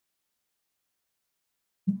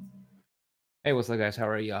Hey, what's up, guys? How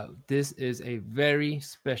are y'all? This is a very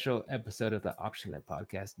special episode of the Option Led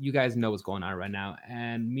podcast. You guys know what's going on right now,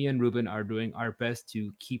 and me and Ruben are doing our best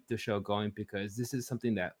to keep the show going because this is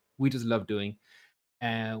something that we just love doing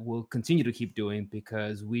and we'll continue to keep doing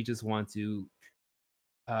because we just want to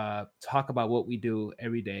talk about what we do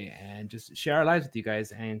every day and just share our lives with you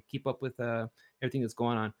guys and keep up with everything that's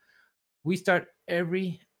going on. We start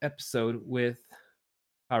every episode with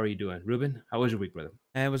how are you doing, Ruben? How was your week, brother?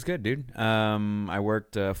 It was good, dude. I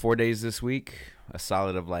worked 4 days this week, a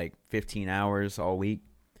solid of like 15 hours all week.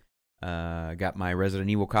 Got my Resident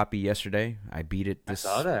Evil copy yesterday. I beat it I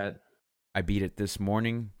saw this. that. I beat it this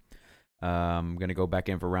morning. I'm gonna go back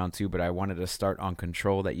in for round two, but I wanted to start on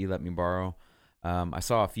Control that you let me borrow. I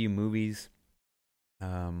saw a few movies.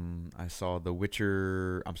 I saw The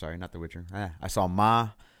Witcher. I'm sorry, not The Witcher. I saw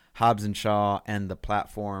Ma, Hobbs and Shaw, and The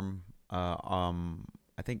Platform.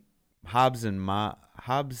 I think Hobbs and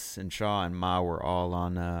Shaw and Ma were all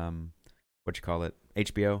on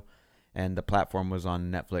HBO, and The Platform was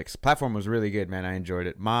on Netflix. Platform was really good, man. I enjoyed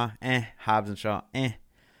it. Hobbs and Shaw,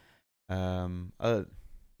 Um, uh,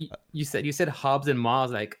 You said Hobbs and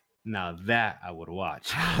Ma's like now that I would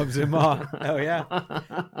watch. Hobbs and Ma. Oh yeah.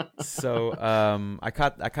 So I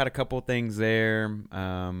caught a couple things there.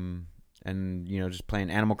 And just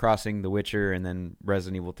playing Animal Crossing, The Witcher, and then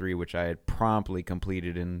Resident Evil 3, which I had promptly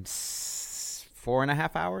completed in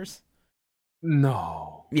 4.5 hours.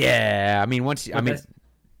 No. Yeah, I mean But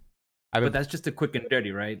that's just a quick and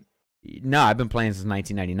dirty, right? no, I've been playing since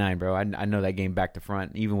 1999, bro. I know that game back to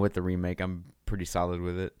front. Even with the remake, I'm pretty solid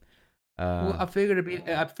with it. Well, I figured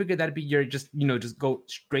that'd be your just go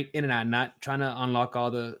straight in and out, not trying to unlock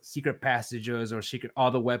all the secret passages or secret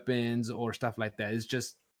all the weapons or stuff like that. It's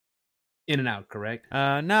just in and out, correct?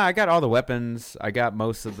 No, I got all the weapons. I got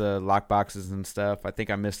most of the lock boxes and stuff. I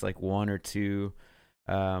think I missed like one or two.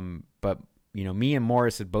 But me and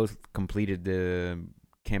Morris had both completed the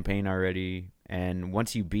campaign already, and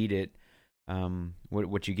once you beat it,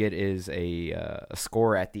 what you get is a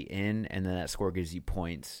score at the end, and then that score gives you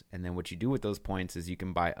points. And then what you do with those points is you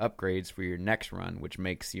can buy upgrades for your next run, which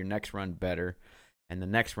makes your next run better, and the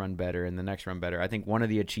next run better, and the next run better. I think one of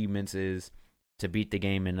the achievements is to beat the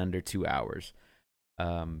game in under 2 hours.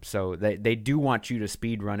 So they do want you to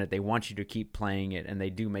speed run it. They want you to keep playing it, and they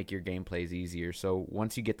do make your gameplays easier. So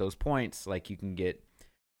once you get those points, like you can get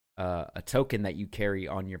a token that you carry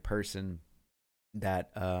on your person that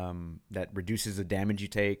reduces the damage you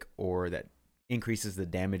take, or that increases the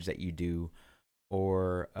damage that you do,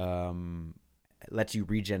 or lets you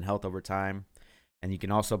regen health over time. And you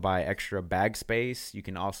can also buy extra bag space. You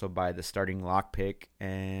can also buy the starting lockpick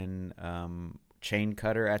and chain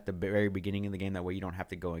cutter at the very beginning of the game. That way you don't have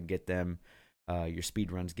to go and get them. Your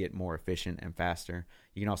speed runs get more efficient and faster.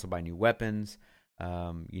 You can also buy new weapons,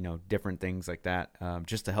 different things like that,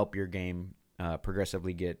 just to help your game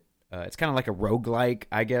progressively get. It's kind of like a roguelike,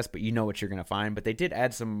 I guess, but you know what you're going to find. But they did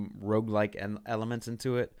add some roguelike elements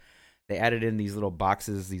into it. They added in these little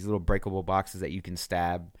boxes, these little breakable boxes that you can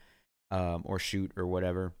stab or shoot or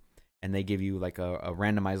whatever. And they give you like a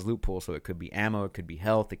randomized loot pool. So it could be ammo, it could be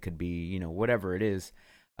health, it could be, whatever it is.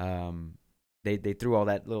 They threw all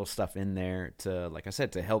that little stuff in there to, like I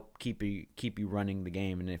said, to help keep you running the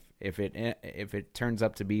game. And if it turns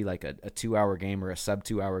up to be like a 2-hour game or a sub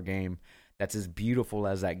 2-hour game, that's as beautiful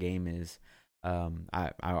as that game is.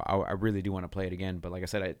 I really do want to play it again. But like I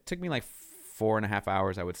said, it took me like 4.5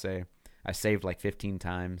 hours, I would say. I saved like 15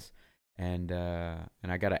 times, and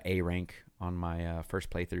I got an A rank on my first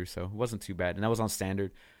playthrough, so it wasn't too bad. And that was on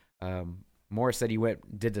standard. Morris said he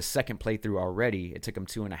did the second playthrough already. It took him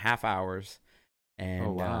 2.5 hours,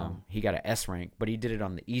 and he got an S rank, but he did it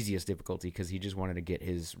on the easiest difficulty because he just wanted to get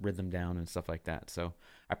his rhythm down and stuff like that. So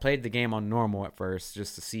I played the game on normal at first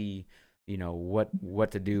just to see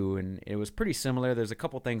what to do, and it was pretty similar. There's a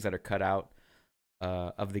couple things that are cut out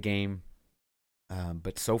of the game,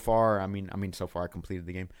 but so far, so far I completed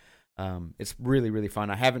the game. It's really, really fun.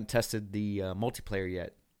 I haven't tested the multiplayer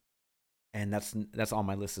yet, and that's on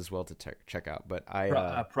my list as well to check out. But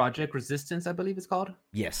Project Resistance, I believe it's called.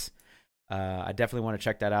 Yes, I definitely want to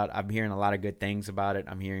check that out. I'm hearing a lot of good things about it.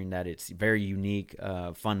 I'm hearing that it's very unique,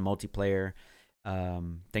 fun multiplayer,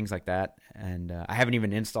 things like that. And I haven't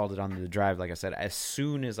even installed it on the drive. Like I said, as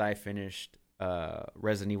soon as I finished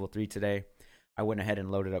Resident Evil 3 today, I went ahead and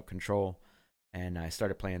loaded up Control, and I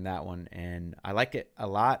started playing that one, and I like it a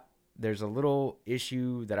lot. There's a little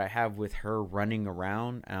issue that I have with her running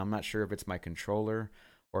around, and I'm not sure if it's my controller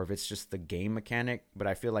or if it's just the game mechanic, but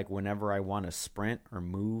I feel like whenever I want to sprint or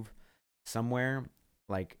move somewhere,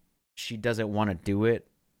 like, she doesn't want to do it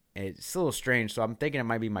It's a little strange, so I'm thinking it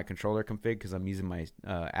might be my controller config because I'm using my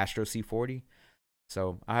Astro C40.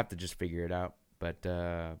 So I'll have to just figure it out. But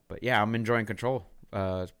yeah, I'm enjoying Control.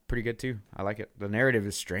 It's pretty good too. I like it. The narrative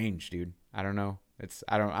is strange, dude. I don't know.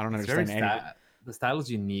 I don't understand anything. The style is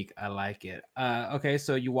unique. I like it. Okay,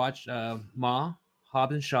 so you watched Ma,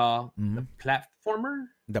 Hobbs and Shaw, the platformer.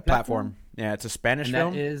 The platform. Yeah, it's a Spanish and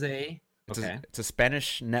film. That is okay. It's a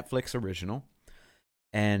Spanish Netflix original,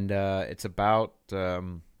 and it's about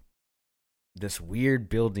this weird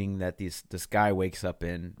building that this guy wakes up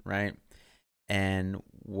in, right? And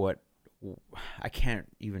I can't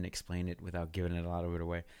even explain it without giving it a lot of it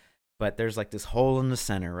away. But there's like this hole in the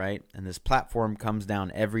center, right? And this platform comes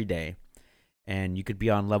down every day. And you could be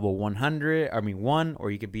on level 1,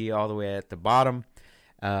 or you could be all the way at the bottom.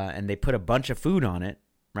 And they put a bunch of food on it,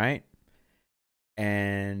 right?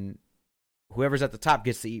 And whoever's at the top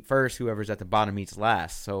gets to eat first. Whoever's at the bottom eats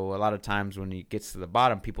last. So a lot of times when it gets to the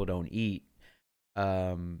bottom, people don't eat.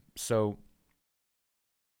 So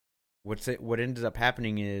what ends up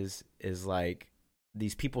happening is like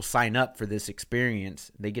these people sign up for this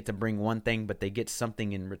experience. They get to bring one thing, but they get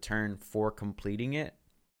something in return for completing it.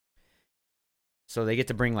 So they get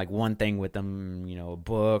to bring like one thing with them, a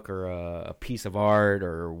book or a piece of art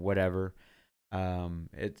or whatever.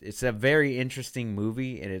 It's a very interesting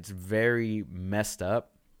movie, and it's very messed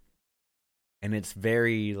up, and it's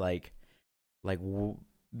very like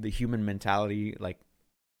the human mentality, like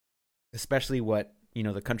especially what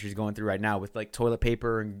the country's going through right now with like toilet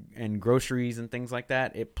paper and groceries and things like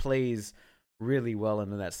that. It plays really well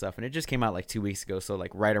into that stuff, and it just came out like 2 weeks ago. So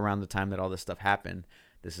like right around the time that all this stuff happened,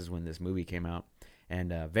 this is when this movie came out,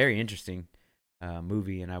 and very interesting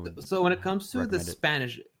movie. And I would. So when it comes to the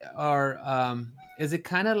Spanish, is it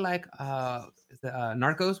kind of like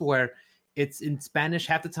Narcos, where it's in Spanish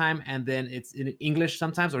half the time and then it's in English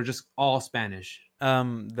sometimes, or just all Spanish?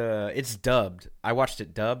 It's dubbed. I watched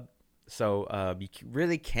it dubbed. So you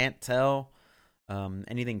really can't tell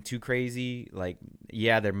anything too crazy. Like,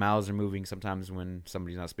 yeah, their mouths are moving sometimes when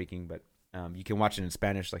somebody's not speaking, but you can watch it in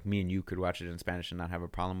Spanish. Like me and you could watch it in Spanish and not have a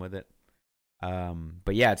problem with it.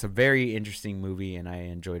 But yeah, it's a very interesting movie, and I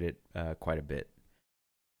enjoyed it quite a bit.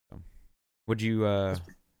 So, would you?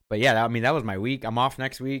 But yeah, I mean, that was my week. I'm off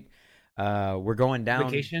next week. We're going down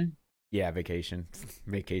vacation. Yeah, vacation.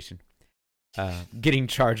 Getting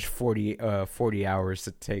charged 40 hours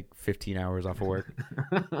to take 15 hours off of work.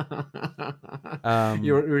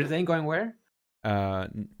 You were saying going where?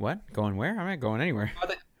 What? Going where? I'm not going anywhere.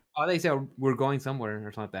 They said we're going somewhere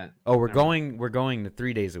or something like that. Oh, we're going to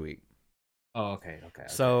 3 days a week. Oh, okay.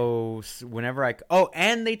 So whenever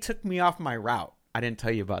and they took me off my route. I didn't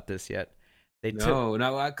tell you about this yet. I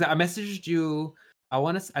messaged you.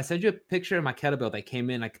 I sent you a picture of my kettlebell that came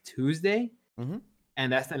in like Tuesday. Mm-hmm.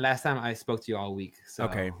 And that's the last time I spoke to you all week. So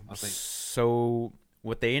okay. So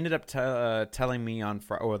what they ended up telling me on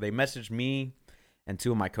Friday, or they messaged me and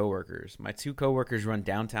two of my coworkers. My two coworkers run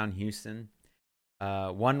downtown Houston.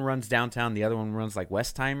 One runs downtown. The other one runs like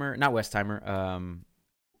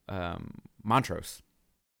Montrose.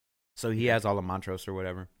 So he has all of Montrose or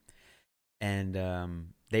whatever. And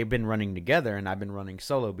they've been running together, and I've been running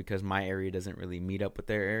solo because my area doesn't really meet up with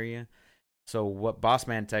their area. So what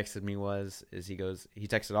Bossman texted me he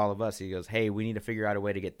texted all of us. He goes, hey, we need to figure out a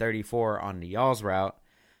way to get 34 on the y'all's route,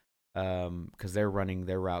 because they're running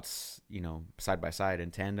their routes, side by side in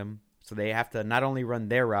tandem. So they have to not only run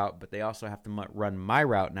their route, but they also have to run my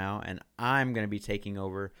route now, and I'm going to be taking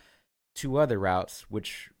over 2 other routes,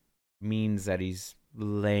 which means that he's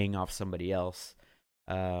laying off somebody else.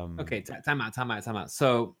 Okay, time out.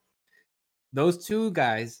 So those 2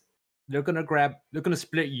 guys, they're gonna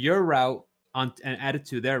split your route and add it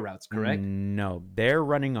to their routes, correct? No, they're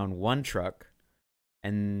running on one truck,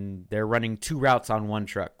 and they're running 2 routes on one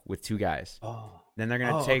truck with 2 guys. Oh. Then they're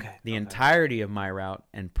gonna take the entirety of my route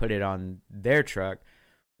and put it on their truck,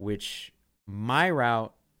 which my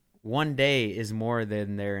route one day is more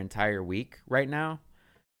than their entire week right now.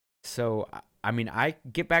 So I mean, I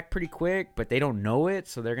get back pretty quick, but they don't know it,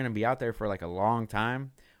 so they're gonna be out there for like a long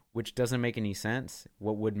time, which doesn't make any sense.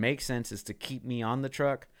 What would make sense is to keep me on the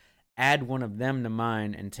truck, add one of them to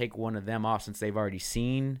mine, and take one of them off, since they've already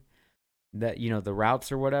seen that, the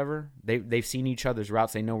routes or whatever. They've seen each other's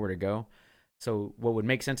routes. They know where to go. So what would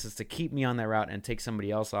make sense is to keep me on that route and take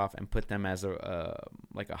somebody else off and put them as a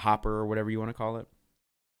hopper or whatever you want to call it.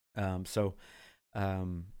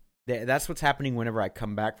 That's what's happening whenever I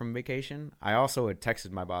come back from vacation. I also had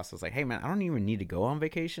texted my boss. I was like, hey, man, I don't even need to go on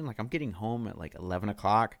vacation. Like, I'm getting home at like 11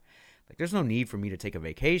 o'clock. Like, there's no need for me to take a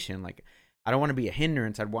vacation. Like, I don't want to be a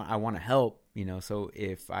hindrance. I want to help, so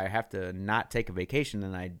if I have to not take a vacation,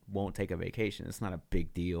 then I won't take a vacation. It's not a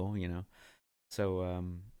big deal. So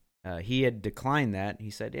he had declined that. He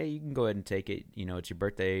said, "Yeah, you can go ahead and take it. It's your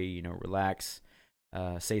birthday. Relax,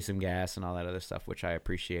 save some gas and all that other stuff," which I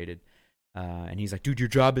appreciated. And he's like, "Dude, your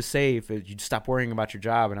job is safe. You stop worrying about your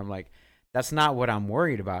job." And I'm like, "That's not what I'm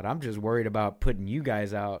worried about. I'm just worried about putting you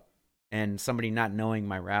guys out and somebody not knowing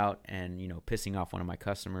my route and pissing off one of my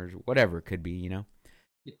customers, whatever it could be."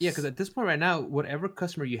 Yeah, because at this point right now, whatever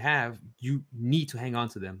customer you have, you need to hang on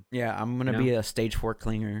to them. Yeah, I'm gonna be a stage 4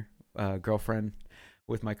 clinger girlfriend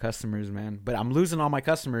with my customers, man. But I'm losing all my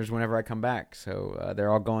customers whenever I come back, so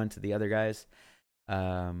they're all going to the other guys.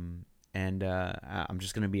 And I'm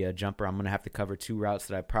just gonna be a jumper. I'm gonna have to cover 2 routes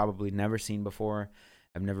that I've probably never seen before.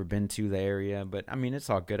 I've never been to the area, but I mean, it's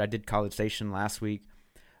all good. I did College Station last week.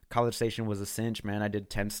 College Station was a cinch, man. I did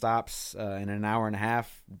 10 stops in an hour and a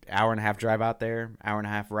half drive out there, hour and a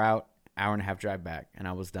half route, hour and a half drive back, and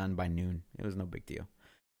I was done by noon. It was no big deal.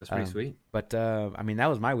 That's pretty sweet. But I mean, that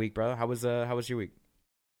was my week, bro. How was your week?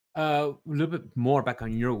 A little bit more back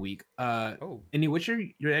on your week. Any Witcher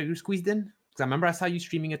you're squeezed in? Because I remember I saw you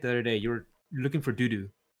streaming it the other day. You were looking for doo-doo.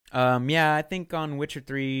 Yeah, I think on Witcher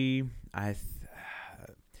 3,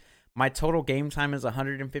 my total game time is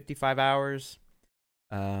 155 hours.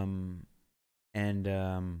 I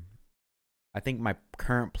think my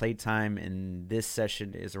current play time in this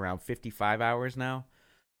session is around 55 hours now,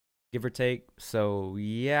 give or take. So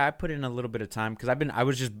yeah, I put in a little bit of time because I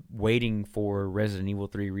was just waiting for Resident Evil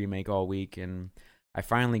 3 remake all week, and I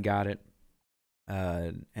finally got it.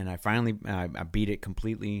 And I beat it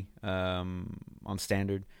completely on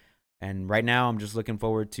standard. And right now I'm just looking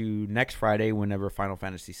forward to next Friday whenever Final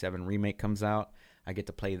Fantasy VII remake comes out. I get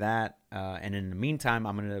to play that, and in the meantime,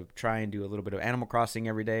 I'm gonna try and do a little bit of Animal Crossing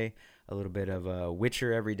every day, a little bit of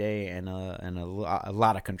Witcher every day, and a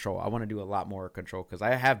lot of Control. I want to do a lot more Control because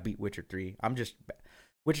I have beat Witcher 3. I'm just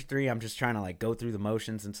trying to like go through the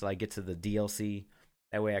motions until I get to the DLC.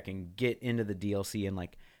 That way, I can get into the DLC and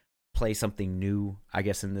like play something new, I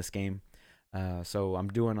guess, in this game. So I'm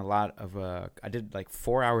doing a lot of. I did like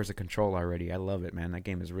 4 hours of Control already. I love it, man. That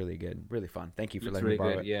game is really good, really fun. Thank you for letting me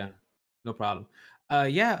borrow it. Yeah. No problem.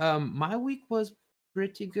 My week was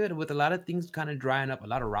pretty good with a lot of things kind of drying up, a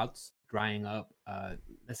lot of routes drying up,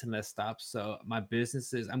 less and less stops. So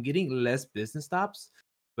I'm getting less business stops,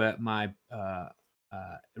 but my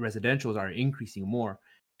residentials are increasing more.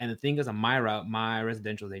 And the thing is, on my route, my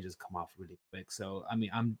residentials, they just come off really quick. So, I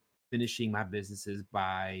mean, I'm finishing my businesses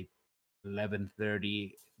by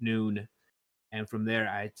 11:30 noon. And from there,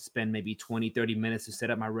 I spend maybe 20, 30 minutes to set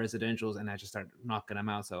up my residentials, and I just start knocking them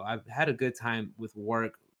out. So I've had a good time with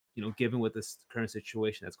work, given with this current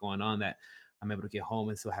situation that's going on, that I'm able to get home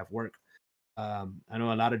and still have work. I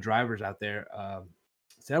know a lot of drivers out there,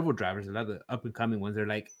 several drivers, a lot of the up and coming ones, they're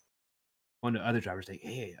like, one of the other drivers, like,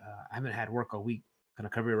 "Hey, I haven't had work all week. Can I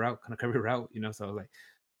cover your route? Can I cover your route?" So I was like,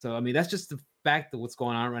 I mean, that's just the fact of what's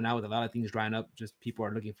going on right now with a lot of things drying up. Just people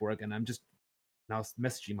are looking for work, and I was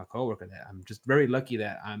messaging my coworker that I'm just very lucky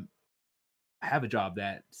that I have a job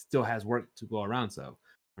that still has work to go around. So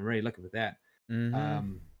I'm very lucky with that.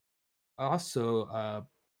 Mm-hmm. Also, I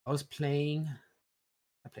was playing.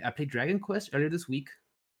 I played Dragon Quest earlier this week.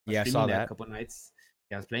 I saw that a couple of nights.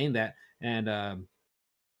 Yeah, I was playing that, and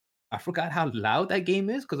I forgot how loud that game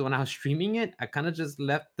is because when I was streaming it, I kind of just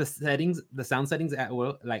left the sound settings at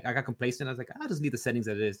will. Like I got complacent. I was like, I'll just leave the settings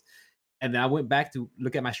as it is. And then I went back to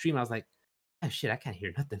look at my stream. I was like, oh shit, I can't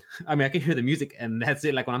hear nothing. I mean, I can hear the music, and that's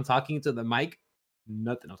it. Like when I'm talking to the mic,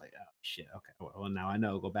 nothing. I was like, oh shit, okay. Well, now I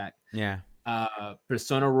know. Go back. Yeah.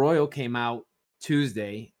 Persona Royal came out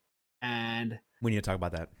Tuesday, and we need to talk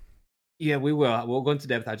about that. Yeah, we will. We'll go into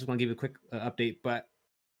depth. I just want to give you a quick update. But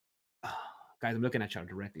guys, I'm looking at y'all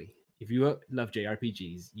directly. If you love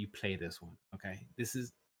JRPGs, you play this one. Okay,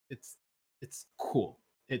 it's cool.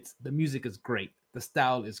 The music is great. The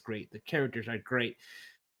style is great. The characters are great.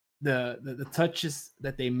 The touches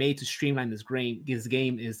that they made to streamline this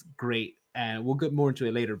game is great, and we'll get more into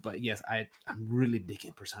it later. But yes, I'm really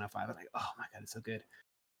digging Persona 5. I'm like, oh my god, it's so good.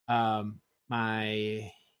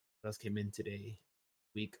 What else came in today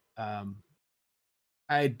week?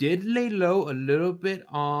 I did lay low a little bit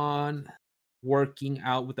on working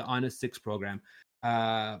out with the Honest 6 program.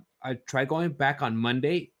 I tried going back on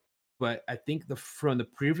Monday, but I think from the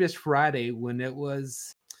previous Friday when it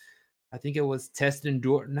was, I think it was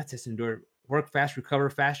work fast, recover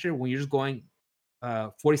faster. When you're just going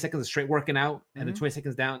 40 seconds of straight working out and then 20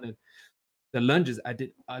 seconds down. And the lunges,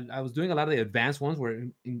 I was doing a lot of the advanced ones where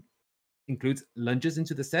it includes lunges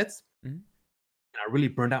into the sets. And I really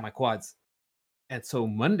burned out my quads. And so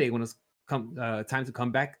Monday, when I was time to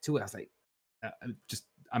come back to it. I was like,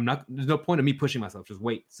 there's no point of me pushing myself. Just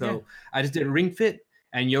wait. So I just did Ring Fit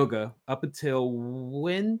and yoga up until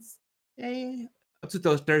Wednesday, up to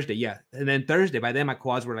Thursday. Yeah. And then Thursday, by then my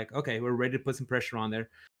quads were like, okay, we're ready to put some pressure on there,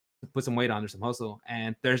 to put some weight on there, some hustle.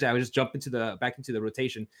 And Thursday I would just jump back into the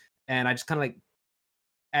rotation. And I just kind of like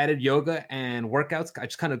added yoga and workouts. I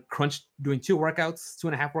just kind of crunched doing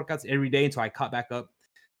 2.5 workouts every day until I caught back up.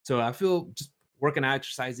 So I feel just working out,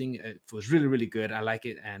 exercising, it was really, really good. I like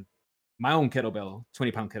it. And my own kettlebell,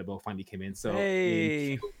 20-pound kettlebell finally came in. So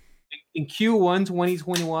in Q1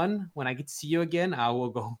 2021, when I get to see you again, I will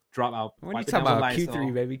go drop out. When you talk about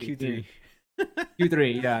Q3, baby, Q3.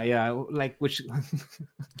 Q3, yeah, like which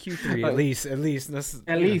Q3 at least. At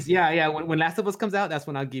least, yeah. When Last of Us comes out, that's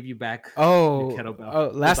when I'll give you back.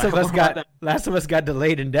 Kettlebell. Last of Us got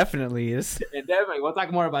delayed indefinitely. Definitely, we'll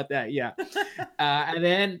talk more about that. Yeah,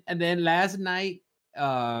 and then last night,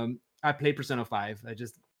 I played Persona 5. I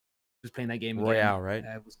just playing that game again. Royale, right?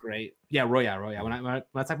 It was great. Yeah, Royale. When I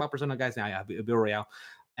talk about Persona, guys, now it'll be Royale.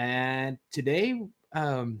 And today,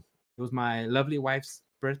 it was my lovely wife's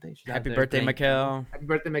birthday. Happy birthday, Mikkel. Happy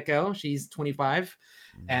birthday, Mikkel. She's 25.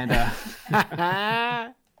 And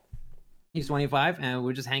he's 25. And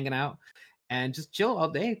we're just hanging out and just chill all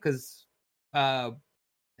day because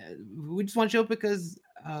we just want to chill because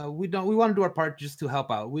we want to do our part just to help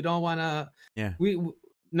out. We don't want to. Yeah.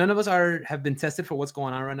 None of us have been tested for what's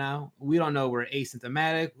going on right now. We don't know. We're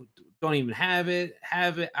asymptomatic. Don't even have it.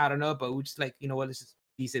 I don't know. But we just like, you know what? Let's just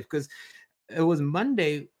be safe because it was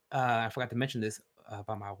Monday. I forgot to mention this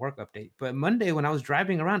about my work update. But Monday when I was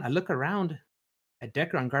driving around, I look around at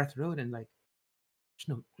Decker on Garth Road and like,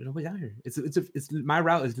 there's nobody out here. It's my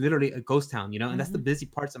route is literally a ghost town, you know, and that's the busy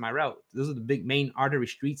parts of my route. Those are the big main artery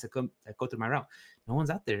streets that go through my route. No one's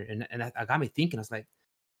out there, and that got me thinking. I was like,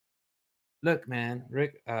 look, man,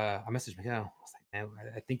 Rick. I messaged Miguel. I was like, man,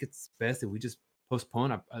 I think it's best if we just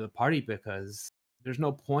postpone the party because there's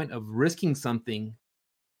no point of risking something.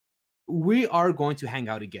 We are going to hang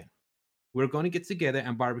out again. We're going to get together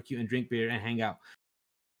and barbecue and drink beer and hang out.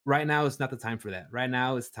 Right now, it's not the time for that. Right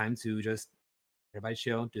now, it's time to just everybody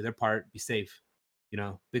chill, do their part, be safe, you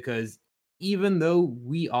know, because even though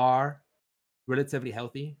we are relatively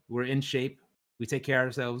healthy, we're in shape, we take care of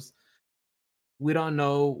ourselves, we don't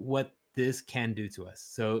know what this can do to us.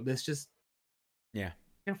 So let's just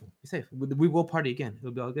careful, be safe. We will party again.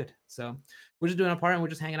 It'll be all good. So we're just doing our part and we're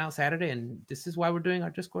just hanging out Saturday, and this is why we're doing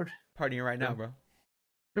our Discord. Partying right now, bro.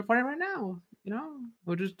 We're partying right now. You know,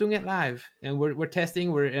 we're just doing it live, and we're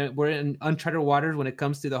testing. We're in uncharted waters when it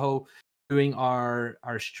comes to the whole doing our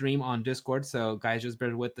stream on Discord. So guys, just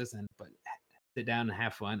bear with us but sit down and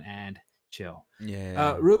have fun and chill.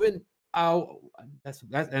 Yeah. Ruben, that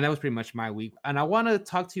was pretty much my week, and I want to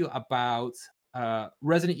talk to you about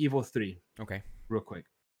Resident Evil 3. Okay. Real quick.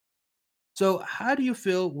 So, how do you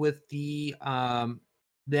feel with the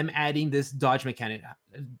them adding this dodge mechanic?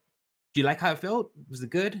 Do you like how it felt? Was it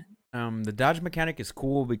good? The dodge mechanic is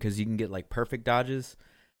cool because you can get like perfect dodges,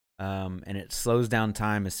 and it slows down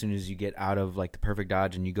time as soon as you get out of like the perfect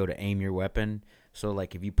dodge and you go to aim your weapon. So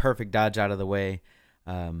like if you perfect dodge out of the way,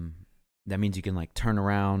 that means you can like turn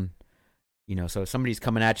around, you know. So if somebody's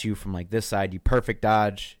coming at you from like this side, you perfect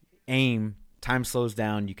dodge, aim, time slows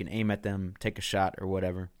down, you can aim at them, take a shot or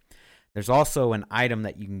whatever. There's also an item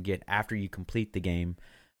that you can get after you complete the game.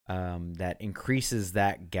 That increases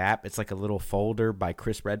that gap. It's like a little folder by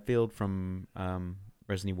Chris Redfield from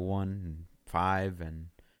Resident Evil 1 and 5 and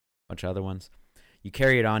a bunch of other ones. You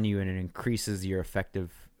carry it on you and it increases your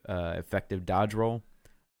effective dodge roll,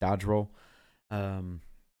 quote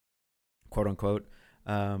unquote.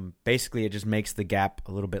 Basically, it just makes the gap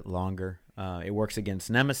a little bit longer. It works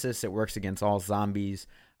against Nemesis. It works against all zombies.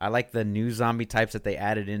 I like the new zombie types that they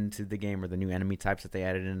added into the game, or the new enemy types that they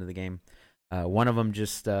added into the game. One of them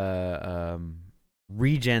just regens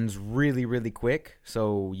really, really quick,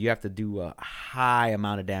 so you have to do a high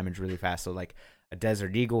amount of damage really fast. So like a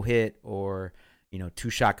Desert Eagle hit, or 2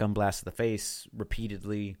 shotgun blasts to the face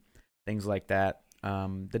repeatedly, things like that.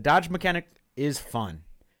 The dodge mechanic is fun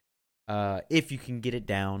if you can get it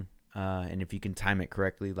down, and if you can time it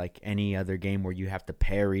correctly, like any other game where you have to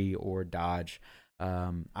parry or dodge,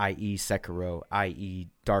 i.e. Sekiro, i.e.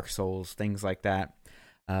 Dark Souls, things like that.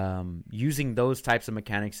 Using those types of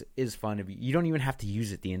mechanics is fun. You don't even have to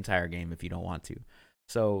use it the entire game if you don't want to.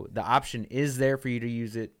 So the option is there for you to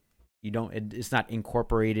use it. It's not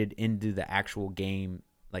incorporated into the actual game.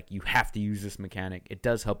 Like you have to use this mechanic. It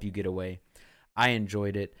does help you get away. I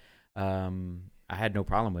enjoyed it. I had no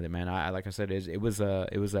problem with it, man. Like I said, it was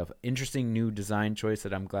a interesting new design choice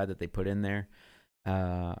that I'm glad that they put in there.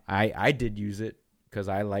 I did use it because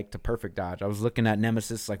I like to perfect dodge. I was looking at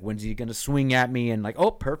Nemesis, like, when's he going to swing at me? And like,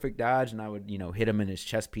 oh, perfect dodge. And I would, hit him in his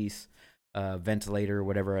chest piece, ventilator, or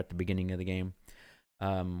whatever at the beginning of the game.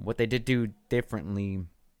 What they did do differently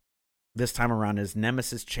this time around is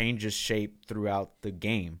Nemesis changes shape throughout the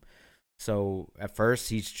game. So at first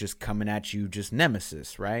he's just coming at you, just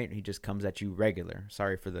Nemesis, right? He just comes at you regular.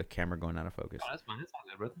 Sorry for the camera going out of focus. Oh, that's fine. That's all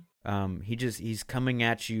good, brother. He's coming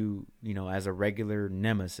at you, as a regular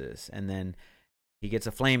Nemesis, and then he gets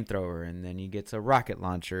a flamethrower, and then he gets a rocket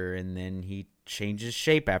launcher, and then he changes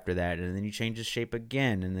shape after that, and then he changes shape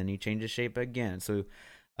again, and then he changes shape again. So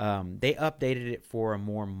they updated it for a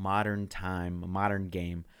more modern time, a modern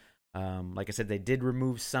game. Like I said, they did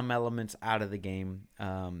remove some elements out of the game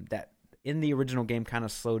that in the original game kind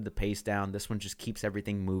of slowed the pace down. This one just keeps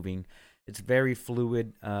everything moving. It's very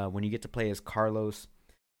fluid. When you get to play as Carlos,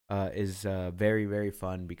 is very, very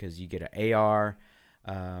fun because you get an AR.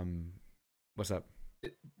 What's up?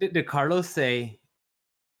 Did Carlos say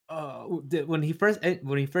when he first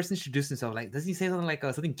introduced himself, like, does he say something like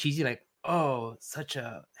something cheesy, like, oh, such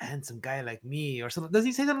a handsome guy like me, or something? Does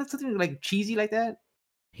he say something like cheesy like that?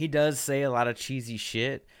 He does say a lot of cheesy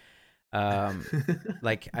shit.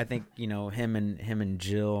 Like, I think him and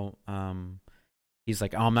Jill. He's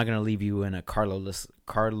like, oh, I'm not gonna leave you in a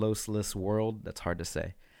Carlosless world. That's hard to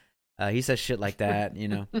say. He says shit like that,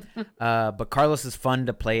 But Carlos is fun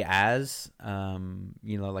to play as.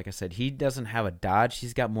 Like I said, he doesn't have a dodge.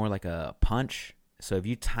 He's got more like a punch. So if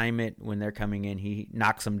you time it when they're coming in, he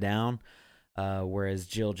knocks them down. Whereas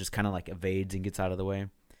Jill just kind of like evades and gets out of the way.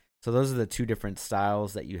 So those are the two different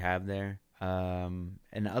styles that you have there.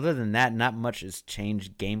 And other than that, not much has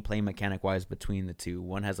changed gameplay mechanic wise between the two.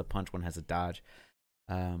 One has a punch, one has a dodge.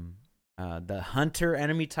 The hunter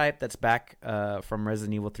enemy type that's back from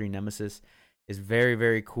Resident Evil 3 Nemesis is very,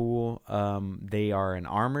 very cool. They are an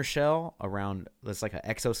armor shell around, it's like an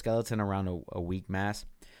exoskeleton around a weak mass.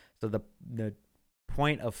 So the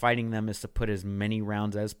point of fighting them is to put as many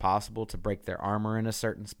rounds as possible to break their armor in a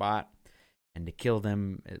certain spot and to kill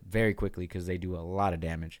them very quickly because they do a lot of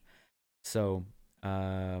damage. So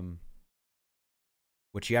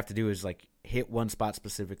what you have to do is like hit one spot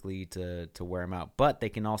specifically to wear them out. But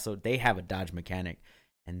they have a dodge mechanic,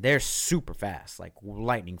 and they're super fast, like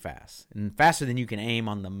lightning fast, and faster than you can aim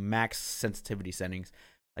on the max sensitivity settings.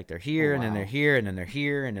 Like they're here, and then they're here, and then they're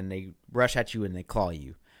here, and then they rush at you and they claw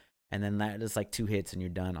you, and then that is like 2 hits and you're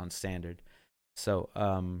done on standard. So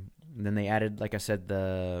then they added, like I said,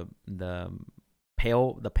 the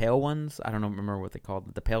pale ones. I don't remember what they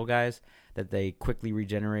called, the pale guys that they quickly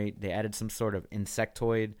regenerate. They added some sort of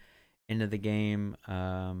insectoid into the game.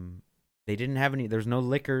 They didn't have any. There's no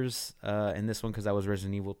lickers in this one because that was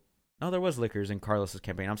Resident Evil. No, there was lickers in Carlos's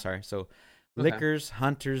campaign. I'm sorry. So lickers,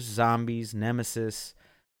 hunters, zombies, Nemesis,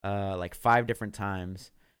 like 5 different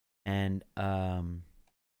times, and then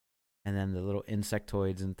the little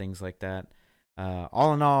insectoids and things like that.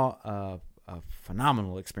 All in all, a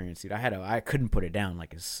phenomenal experience, dude. I couldn't put it down.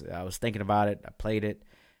 Like, I was thinking about it. I played it.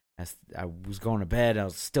 I was going to bed. I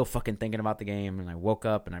was still fucking thinking about the game, and I woke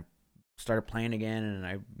up and I started playing again, and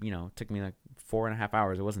it took me like 4.5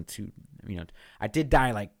 hours. It wasn't too, I did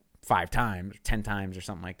die like 5 times, 10 times or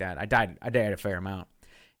something like that. I died a fair amount.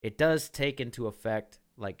 It does take into effect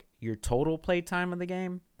like your total play time of the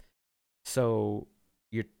game. So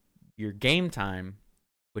your game time,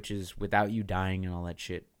 which is without you dying and all that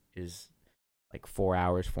shit, is like 4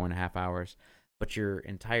 hours, 4.5 hours. But your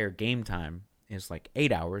entire game time is like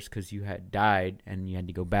 8 hours because you had died and you had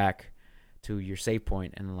to go back to your save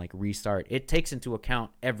point and like restart. It takes into account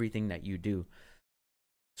everything that you do.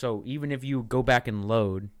 So even if you go back and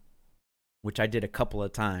load, which I did a couple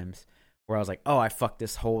of times, where I was like, oh, I fucked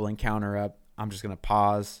this whole encounter up. I'm just going to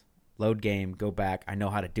pause, load game, go back. I know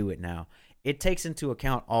how to do it now. It takes into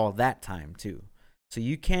account all that time too. So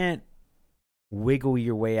you can't wiggle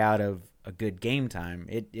your way out of a good game time.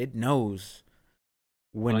 It knows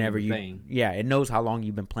whenever it knows how long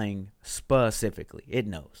you've been playing specifically. It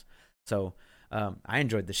knows. So I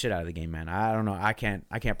enjoyed the shit out of the game, man. I don't know. I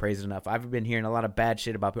can't praise it enough. I've been hearing a lot of bad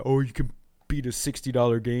shit about, oh, you can beat a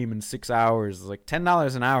 $60 game in 6 hours. It's like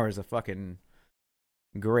 $10 an hour is a fucking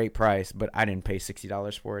great price, but I didn't pay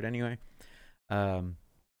 $60 for it anyway.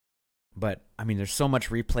 But I mean, there's so much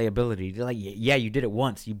replayability. Like, yeah, you did it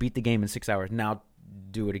once. You beat the game in 6 hours. Now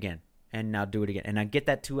do it again. And now do it again. And I get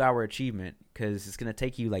that 2-hour achievement because it's going to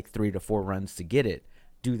take you like 3 to 4 runs to get it.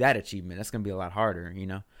 Do that achievement. That's going to be a lot harder,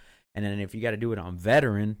 And then if you got to do it on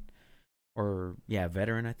veteran,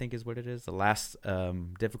 veteran, I think is what it is, the last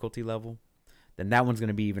difficulty level, then that one's going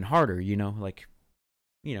to be even harder,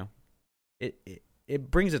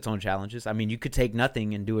 it brings its own challenges. I mean, you could take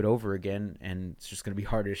nothing and do it over again, and it's just gonna be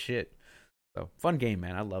hard as shit. So fun game,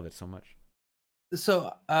 man. I love it so much.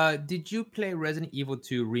 So, did you play Resident Evil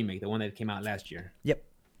 2 remake, the one that came out last year? Yep.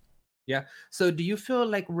 Yeah. So, do you feel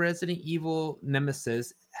like Resident Evil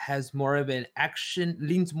Nemesis has more of an action,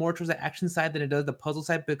 leans more towards the action side than it does the puzzle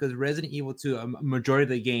side? Because Resident Evil 2, a majority of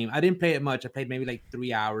the game, I didn't play it much. I played maybe like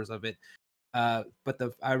 3 hours of it. But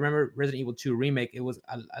I remember Resident Evil 2 remake. It was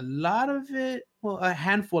a lot of it. Well, a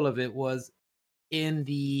handful of it was in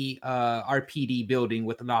the RPD building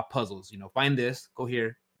with a lot of puzzles. Find this, go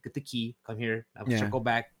here, get the key, come here, go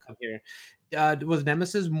back, come here. Was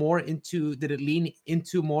Nemesis more into? Did it lean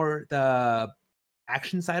into more the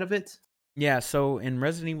action side of it? Yeah. So in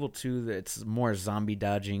Resident Evil 2, it's more zombie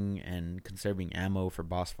dodging and conserving ammo for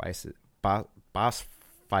boss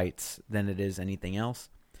fights than it is anything else.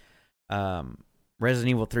 Resident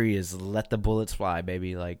Evil 3 is let the bullets fly,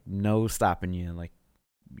 baby. Like no stopping you. Like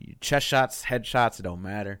chest shots, headshots, it don't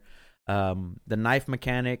matter. The knife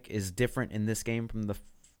mechanic is different in this game from the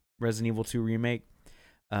Resident Evil 2 remake.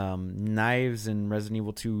 Knives in Resident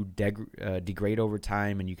Evil 2 degrade over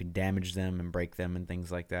time, and you can damage them and break them and things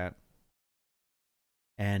like that.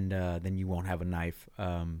 And then you won't have a knife.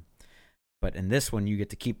 But in this one, you get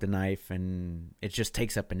to keep the knife, and it just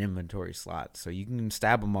takes up an inventory slot. So you can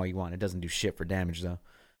stab them all you want. It doesn't do shit for damage, though.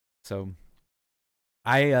 So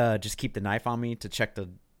I just keep the knife on me to check the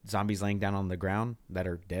zombies laying down on the ground that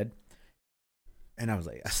are dead. And I was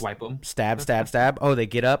like, swipe them. Stab, stab, stab. Oh, they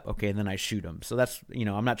get up? Okay, and then I shoot them. So that's,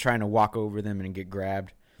 I'm not trying to walk over them and get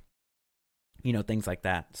grabbed. Things like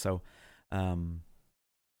that. So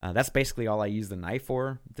that's basically all I use the knife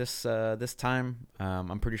for this time.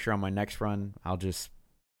 I'm pretty sure on my next run I'll just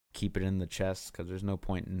keep it in the chest because there's no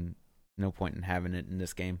point in having it in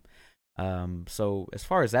this game. So as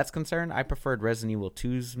far as that's concerned, I preferred Resident Evil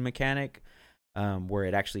 2's mechanic, where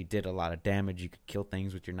it actually did a lot of damage. You could kill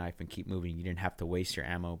things with your knife and keep moving. You didn't have to waste your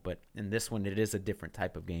ammo. But in this one, it is a different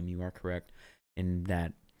type of game. You are correct in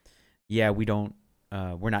that. Yeah, we're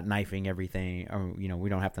not knifing everything, or we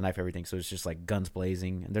don't have to knife everything, so it's just like guns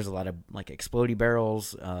blazing. And there's a lot of like explodey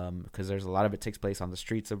barrels, because there's a lot of it takes place on the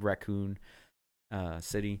streets of Raccoon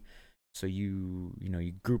City. So you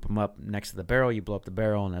group them up next to the barrel, you blow up the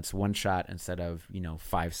barrel, and that's one shot instead of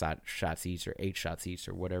 5 shots each or 8 shots each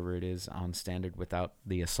or whatever it is on standard without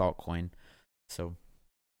the assault coin. So,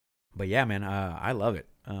 but yeah, man, I love it.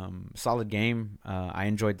 Solid game. I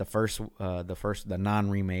enjoyed the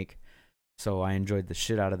non-remake. So I enjoyed the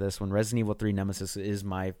shit out of this one. Resident Evil 3 Nemesis is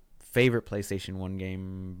my favorite PlayStation 1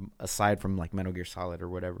 game, aside from like Metal Gear Solid or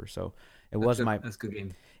whatever. So that's a good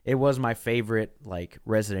game. It was my favorite like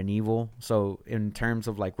Resident Evil. So in terms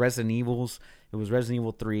of like Resident Evils, it was Resident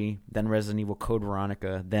Evil 3, then Resident Evil Code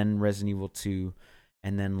Veronica, then Resident Evil 2,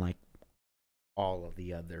 and then like all of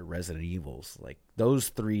the other Resident Evils. Like those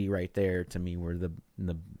 3 right there to me were the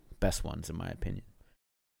best ones in my opinion.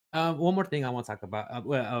 One more thing I want to talk about.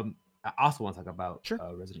 I also want to talk about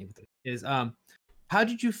Resident Evil 3 is how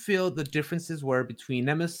did you feel the differences were between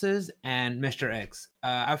Nemesis and Mr. X?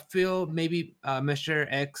 I feel maybe Mr.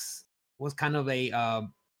 X was kind of a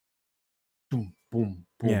boom, boom,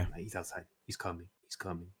 boom. Yeah. Like, he's outside. He's coming.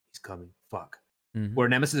 Fuck. Mm-hmm. Where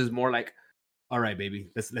Nemesis is more like, all right, baby,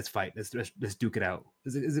 let's fight. Let's duke it out.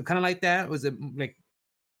 Is it kind of like that? Was it like,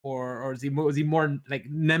 or was he more like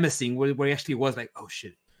Nemesing where he actually was like, oh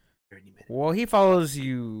shit. Well, he follows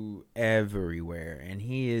you everywhere, and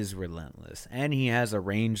he is relentless, and he has a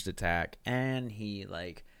ranged attack, and he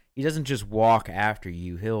doesn't just walk after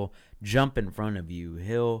you. He'll jump in front of you.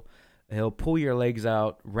 He'll pull your legs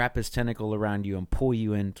out, wrap his tentacle around you, and pull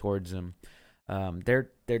you in towards him.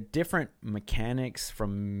 They're different mechanics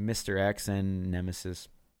from Mr. X and Nemesis,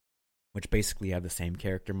 which basically have the same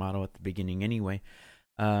character model at the beginning anyway.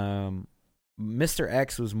 Mr.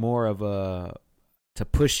 X was more of to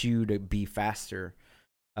push you to be faster,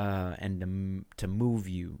 and to move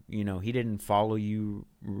you. He didn't follow you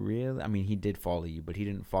really. I mean, he did follow you, but he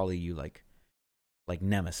didn't follow you like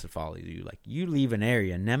Nemesis follows you. Like you leave an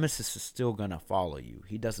area, Nemesis is still gonna follow you.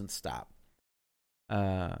 He doesn't stop.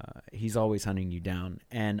 He's always hunting you down,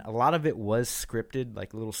 and a lot of it was scripted,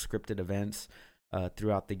 like little scripted events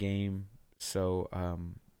throughout the game. So,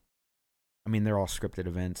 I mean, they're all scripted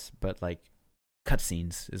events, but like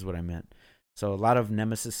cutscenes is what I meant. So a lot of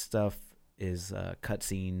Nemesis stuff is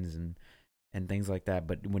cutscenes and things like that.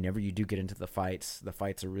 But whenever you do get into the fights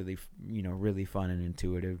are really really fun and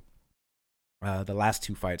intuitive. The last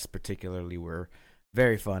 2 fights particularly were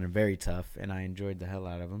very fun and very tough, and I enjoyed the hell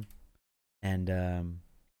out of them. And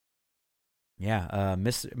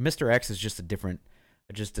Mr. X is just a different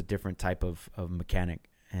type of mechanic,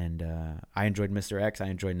 and I enjoyed Mr. X. I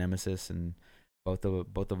enjoyed Nemesis, and both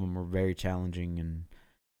of them were very challenging.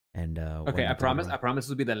 And okay, I promise this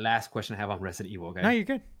will be the last question I have on Resident Evil. Okay. No, you're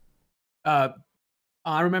good.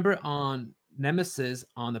 I remember on Nemesis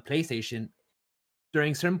on the PlayStation,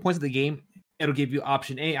 during certain points of the game, it'll give you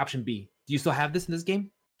option A, option B. Do you still have this in this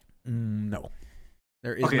game? No.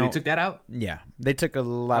 There is okay, they took that out? Yeah, they took a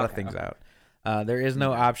lot of things out. There is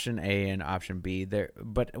no option A and option B there,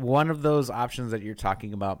 but one of those options that you're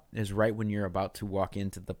talking about is right when you're about to walk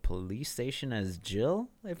into the police station as Jill,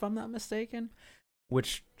 if I'm not mistaken,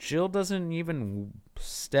 which Jill doesn't even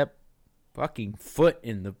step fucking foot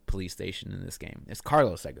in the police station in this game. It's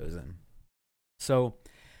Carlos that goes in. So,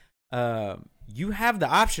 you have the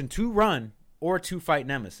option to run or to fight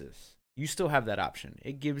Nemesis. You still have that option.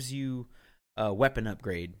 It gives you a weapon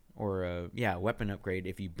upgrade or weapon upgrade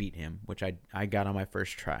if you beat him, which I got on my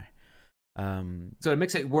first try. So it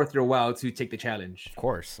makes it worth your while to take the challenge. Of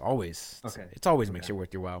course, always. Okay. It's always makes it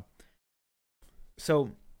worth your while.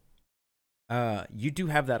 So, you do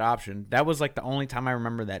have that option. That was like the only time I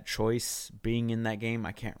remember that choice being in that game.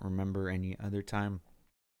 I can't remember any other time.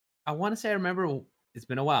 I want to say I remember, it's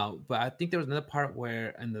been a while, but I think there was another part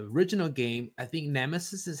where in the original game, I think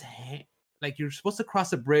Nemesis is like you're supposed to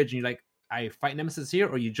cross a bridge and you're like, I fight Nemesis here,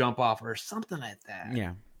 or you jump off or something like that.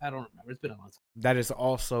 Yeah. I don't remember. It's been a long time. That is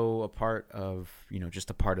also a part of,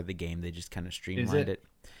 just a part of the game. They just kind of streamlined it.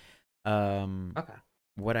 Okay.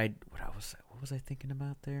 What was I thinking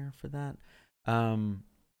about there for that? Now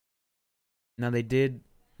they did,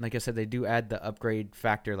 like I said, they do add the upgrade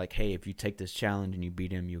factor. Like, hey, if you take this challenge and you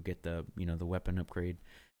beat him, you'll get the the weapon upgrade.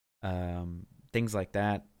 Things like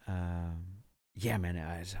that. Yeah,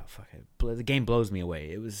 man, the game blows me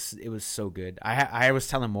away. It was so good. I was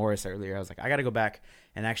telling Morris earlier, I was like, I got to go back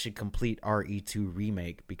and actually complete RE2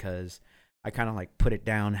 Remake because I kind of like put it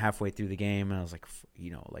down halfway through the game, and I was like,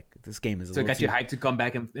 like this game is so it got you hyped to come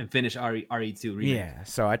back and finish RE2 Remake. Yeah,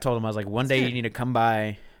 so I told him, I was like, one day you need to come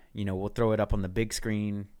by, we'll throw it up on the big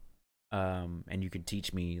screen, and you can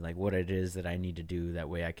teach me like what it is that I need to do. That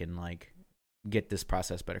way I can like get this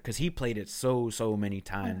process better, because he played it so many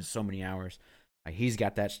times, so many hours. Like, he's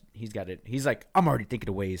got it. He's like, I'm already thinking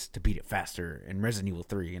of ways to beat it faster in Resident Evil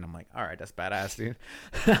 3. And I'm like, all right, that's badass, dude.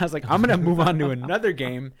 I was like, I'm going to move on to another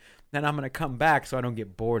game, then I'm going to come back so I don't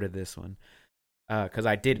get bored of this one. Because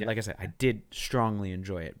like I said, I did strongly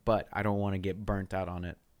enjoy it, but I don't want to get burnt out on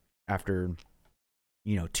it after,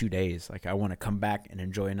 2 days. Like, I want to come back and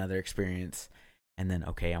enjoy another experience. And then,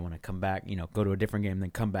 I want to come back, go to a different game, then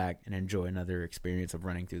come back and enjoy another experience of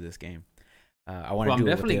running through this game. I want to do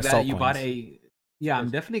it with the assault coins.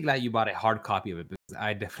 I'm definitely glad you bought a hard copy of it, because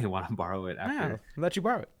I definitely want to borrow it after. Yeah, I'll let you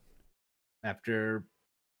borrow it. After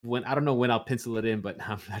when, I don't know when I'll pencil it in, but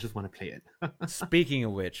I just want to play it. Speaking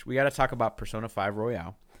of which, we got to talk about Persona 5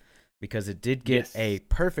 Royale, because it did get a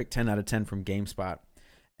perfect 10 out of 10 from GameSpot.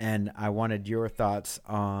 And I wanted your thoughts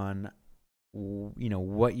on,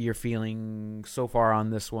 what you're feeling so far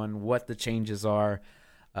on this one, what the changes are,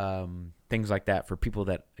 things like that for people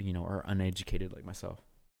that, are uneducated like myself.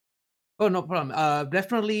 Oh, no problem.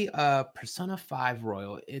 Definitely Persona 5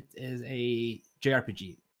 Royal. It is a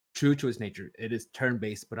JRPG, true to its nature. It is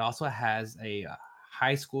turn-based, but also has a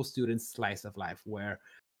high school student slice of life where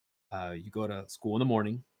you go to school in the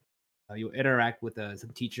morning, you interact with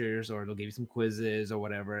some teachers, or they'll give you some quizzes or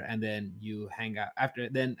whatever, and then you hang out. After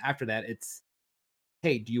that, it's,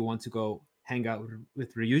 hey, do you want to go hang out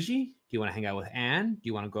with Ryuji? Do you want to hang out with Anne? Do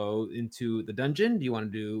you want to go into the dungeon? Do you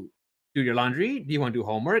want to do your laundry? Do you want to do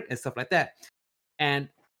homework and stuff like that? And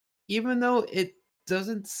even though it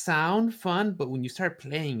doesn't sound fun, but when you start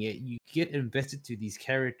playing it, you get invested to these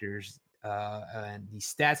characters and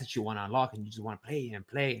these stats that you want to unlock, and you just want to play and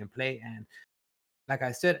play and play. And like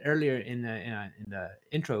I said earlier in the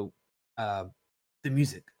intro, the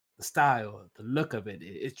music, the style, the look of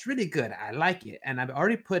it's really good. I like it, and I've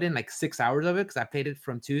already put in like 6 hours of it, because I played it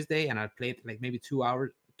from Tuesday, and I played like maybe 2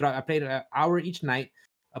 hours. I played an hour each night.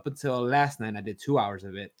 Up until last night, I did 2 hours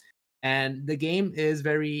of it. And the game is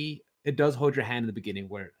it does hold your hand in the beginning,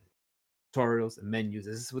 where tutorials and menus,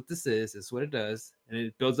 this is what this is what it does. And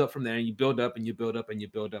it builds up from there, and you build up and you build up and you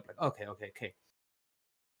build up, like, okay.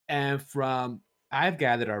 And I've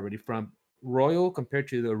gathered already from Royal compared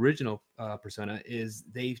to the original Persona, is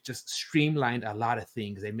they've just streamlined a lot of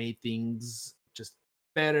things. They made things just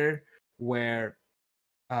better, where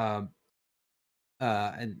and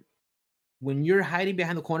when you're hiding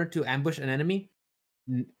behind the corner to ambush an enemy,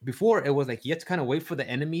 before it was like you have to kind of wait for the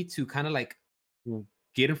enemy to kind of like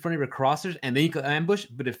get in front of your crossers, and then you can ambush.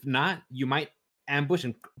 But if not, you might ambush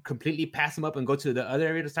and completely pass them up and go to the other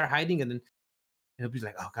area to start hiding, and then it'll be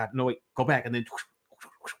like, oh god, no, wait, go back, and then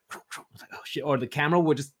was like, oh shit. Or the camera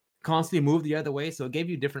would just constantly move the other way. So it gave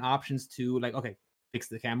you different options to like, okay, fix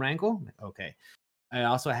the camera angle. Like, okay. I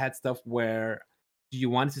also had stuff where do you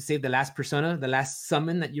want to save the last persona, the last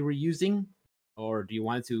summon that you were using, or do you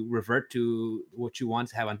want to revert to what you want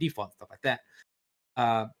to have on default, stuff like that.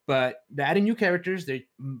 But they added new characters, they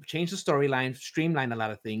changed the storyline, streamlined a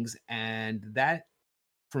lot of things, and that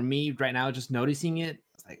for me right now, just noticing it,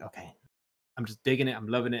 it's like, okay, I'm just digging it, I'm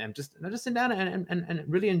loving it, I'm just sitting down and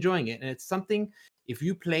really enjoying it. And it's something, if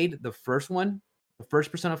you played the first one, the first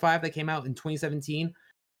Persona 5 that came out in 2017,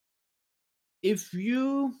 is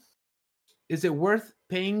it worth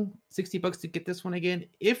paying $60 to get this one again?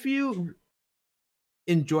 If you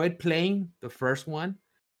enjoyed playing the first one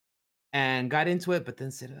and got into it, but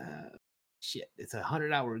then said, shit, it's a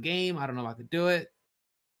 100-hour game, I don't know if I could do it,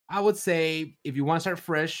 I would say if you want to start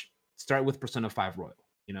fresh, start with Persona 5 Royal.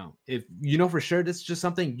 You know, if you know for sure this is just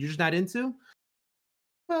something you're just not into,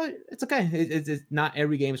 well, it's okay. It's not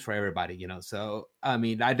every game's for everybody, you know. So I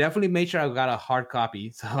mean, I definitely made sure I got a hard copy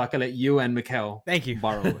so I could let you and Mikhail Thank you.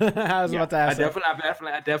 borrow it. I was about to ask.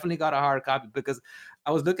 I definitely got a hard copy because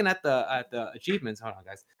I was looking at the achievements. Hold on,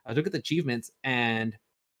 guys. I was looking at the achievements, and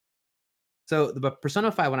so the Persona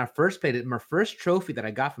 5, when I first played it, my first trophy that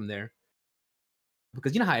I got from there,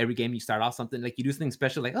 because you know how every game you start off something like you do something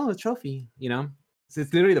special, like, oh, a trophy, you know. So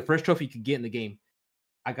it's literally the first trophy you could get in the game.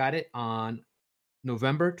 I got it on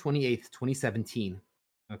November 28th, 2017.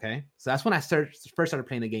 Okay. So that's when I first started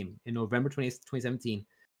playing the game, in November 28th, 2017.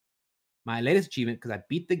 My latest achievement, because I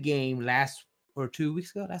beat the game last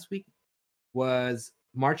week, was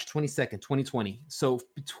March 22nd, 2020. So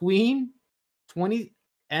between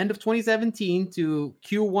end of 2017 to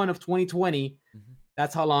Q1 of 2020,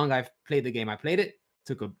 that's how long I've played the game. I played it,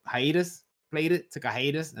 took a hiatus, took a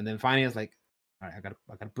hiatus, and then finally I was like, all right, I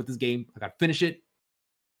gotta put this game, I gotta finish it.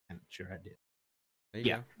 And sure I did.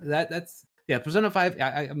 Yeah, that's Persona 5.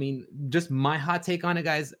 I mean, just my hot take on it,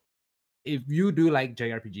 guys. If you do like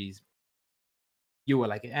JRPGs, you will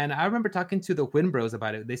like it. And I remember talking to the Win Bros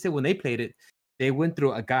about it. They said when they played it, they went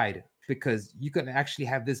through a guide because you could actually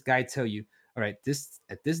have this guide tell you, all right,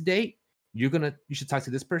 at this date, you should talk to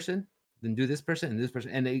this person, then do this person and this person.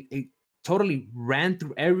 And it totally ran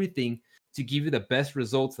through everything to give you the best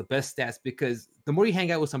results, the best stats, because the more you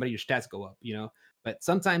hang out with somebody, your stats go up, you know. But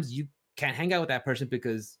sometimes you can't hang out with that person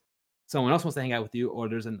because someone else wants to hang out with you, or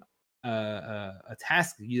there's a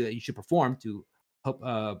task that you should perform to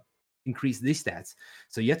help increase these stats.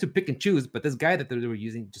 So you have to pick and choose. But this guy that they were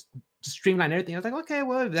using just streamlined everything. I was like, okay,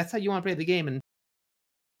 well, if that's how you want to play the game, and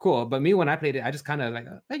cool. But me, when I played it, I just kind of like,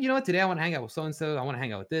 hey, you know what? Today I want to hang out with so and so. I want to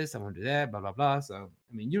hang out with this. I want to do that. Blah blah blah. So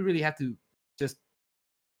I mean, you really have to just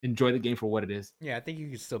enjoy the game for what it is. Yeah, I think you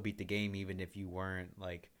could still beat the game even if you weren't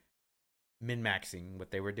like min-maxing what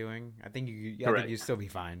they were doing. I think you'd still be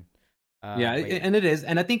fine. And it is.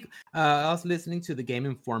 And I think I was listening to the Game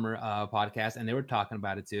Informer podcast, and they were talking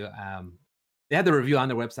about it too. They had the review on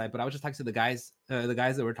their website, but I was just talking to the guys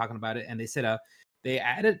that were talking about it, and they said they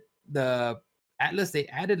added the Atlas. They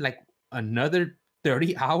added like another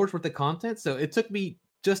 30 hours worth of content. So it took me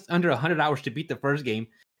just under 100 hours to beat the first game.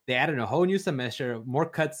 They added a whole new semester, more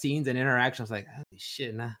cutscenes and interactions. Like, holy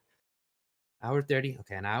shit, nah. Hour 30.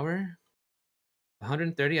 Okay, an hour.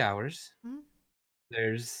 130 hours. Mm-hmm.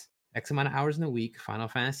 There's X amount of hours in a week. Final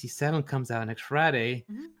Fantasy VII comes out next Friday.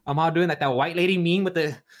 Mm-hmm. I'm all doing like that white lady meme with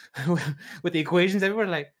the with the equations. Everywhere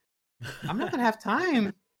like, I'm not gonna have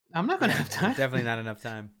time. Definitely not enough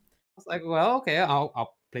time. I was like, well, okay,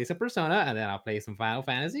 I'll play some Persona, and then I'll play some Final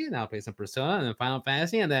Fantasy, and I'll play some Persona, and then Final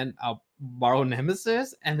Fantasy, and then I'll borrow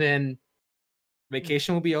Nemesis, and then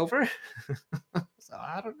vacation will be over. So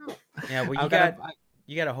I don't know. Yeah, well,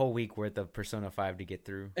 you got a whole week worth of Persona 5 to get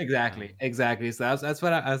through. Exactly. So that's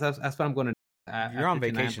what I'm going to do. You're on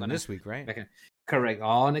vacation this week, right? Correct.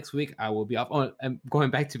 All next week I will be off. Oh, I'm going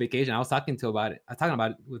back to vacation. I was talking about it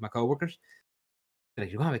with my coworkers. They're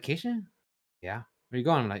like, you going on vacation? Yeah. Where you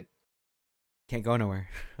going? I'm like, can't go nowhere.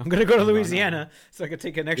 I'm gonna go to Louisiana so I can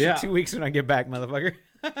take an extra 2 weeks when I get back, motherfucker.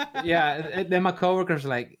 Yeah. And then my coworkers are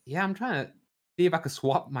like, yeah, I'm trying to see if I could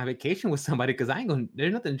swap my vacation with somebody because I ain't going.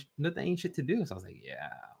 There's nothing ain't shit to do. So I was like, yeah.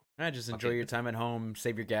 I just enjoy your time at home,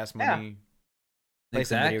 save your gas money. Yeah.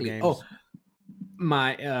 Exactly. Some video games.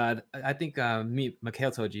 Oh, I think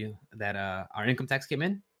Mikhail told you that our income tax came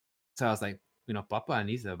in. So I was like, you know, Papa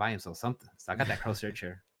needs to buy himself something. So I got that Crosshair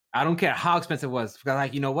chair. I don't care how expensive it was. Because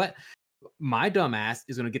like, you know what? My dumb ass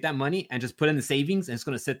is gonna get that money and just put in the savings and it's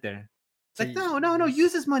gonna sit there. It's like, no,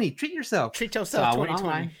 use this money. Treat yourself. Treat yourself. So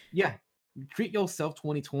 2020. Yeah. Treat yourself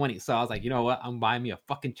 2020. So I was like, you know what? I'm buying me a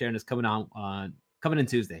fucking chair and it's coming in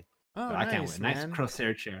Tuesday. Oh, so nice, I can't wait. Nice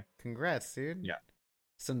Crosshair chair. Congrats, dude. Yeah.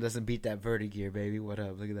 Some doesn't beat that Vertigear, baby. What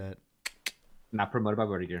up? Look at that. Not promoted by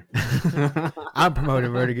Vertigear. I'm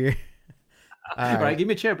promoting Vertigear. All right, give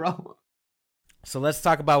me a chair, bro. So let's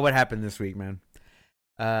talk about what happened this week, man.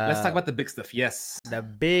 Let's talk about the big stuff. Yes. The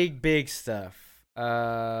big stuff.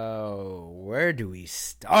 Where do we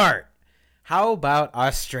start? How about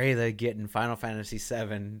Australia getting Final Fantasy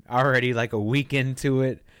VII already like a week into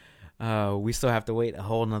it? We still have to wait a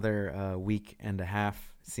whole another week and a half,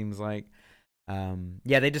 it seems like. Square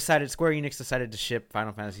Enix decided to ship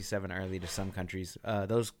Final Fantasy VII early to some countries.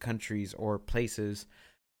 Those countries or places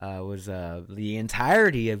was the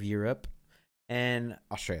entirety of Europe and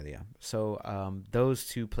Australia. So those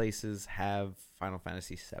two places have Final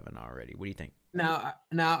Fantasy VII already. What do you think? Now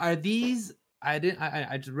are these? I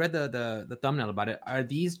just read the thumbnail about it. Are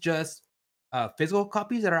these just physical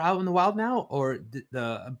copies that are out in the wild now, or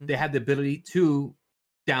they have the ability to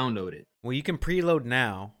download it? Well, you can preload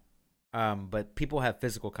now, but people have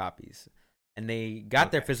physical copies, and they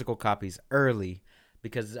got their physical copies early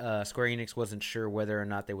because Square Enix wasn't sure whether or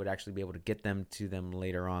not they would actually be able to get them to them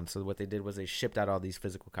later on. So what they did was they shipped out all these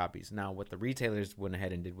physical copies. Now, what the retailers went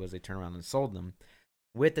ahead and did was they turned around and sold them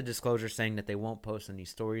with the disclosure saying that they won't post any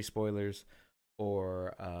story spoilers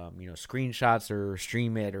or screenshots or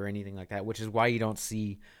stream it or anything like that, which is why you don't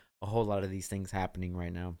see a whole lot of these things happening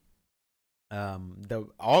right now.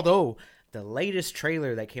 Although the latest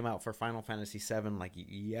trailer that came out for Final Fantasy VII like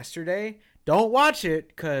yesterday, don't watch it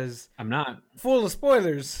because I'm not full of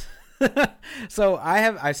spoilers. So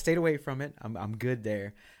I stayed away from it. I'm good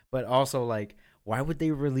there, but also like, why would they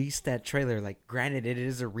release that trailer? Like, granted, it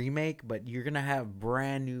is a remake, but you're gonna have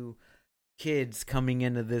brand new kids coming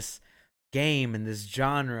into this game and this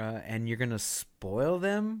genre, and you're gonna spoil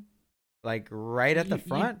them like right at the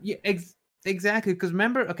front. Exactly. Because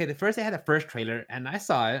remember, the first they had the first trailer, and I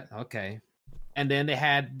saw it. Okay, and then they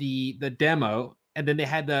had the demo, and then they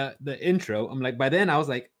had the intro. I'm like, by then I was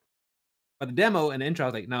like, by the demo and the intro, I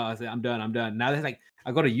was like, no, I said, I'm done. Now they're like,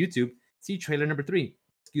 I go to YouTube, see trailer number 3.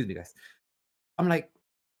 Excuse me, guys. I'm like,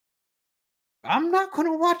 I'm not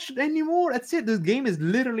gonna watch it anymore. That's it. This game is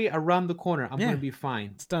literally around the corner. I'm gonna be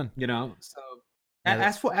fine. It's done. So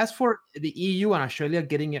as for the EU and Australia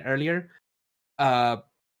getting it earlier,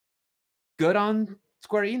 good on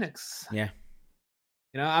Square Enix. Yeah.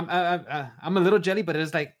 I'm a little jelly, but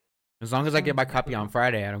it's like, as long as I get my copy on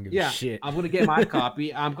Friday, I don't give a shit. I'm gonna get my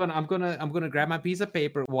copy. I'm gonna grab my piece of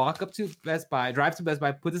paper, walk up to Best Buy, drive to Best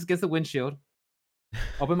Buy, put this against the windshield,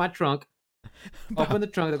 open my trunk, open the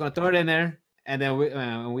trunk. They're gonna throw it in there, and then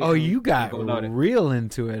you got real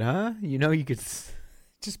into it, huh? You could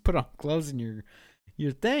just put on clothes in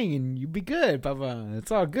your thing, and you'd be good, Papa.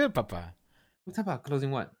 It's all good, Papa. What's about closing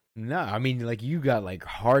what? No, I mean, like, you got like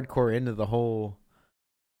hardcore into the whole.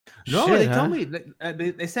 No, they told me.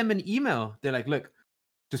 They sent me an email. They're like, look,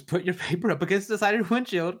 just put your paper up against the side of your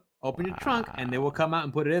windshield, open your trunk, and they will come out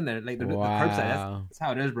and put it in there. Like the curbside. That's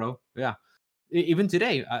how it is, bro. Yeah. Even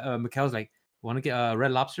today, Mikhail's like, want to get a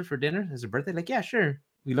Red Lobster for dinner? It's her birthday. Like, yeah, sure.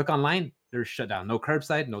 We look online. They're shut down. No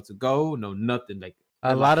curbside, no to go, no nothing. Like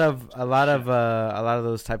a lot of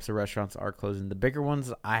those types of restaurants are closing. The bigger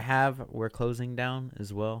ones we're closing down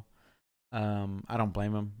as well. I don't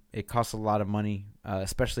blame them. It costs a lot of money,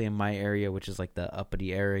 especially in my area, which is like the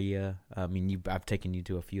uppity area. I mean, I've taken you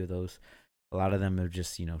to a few of those. A lot of them have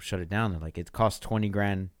just, shut it down. They're like, it costs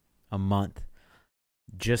 $20,000 a month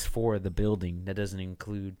just for the building. That doesn't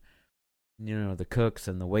include, the cooks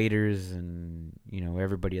and the waiters and,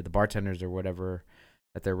 everybody at the bartenders or whatever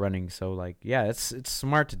that they're running. So like, yeah, it's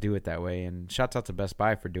smart to do it that way. And shouts out to Best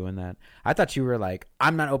Buy for doing that. I thought you were like,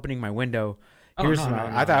 I'm not opening my window. I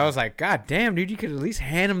thought I was like, God damn, dude, you could at least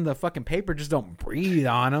hand him the fucking paper. Just don't breathe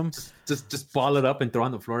on him. Just ball it up and throw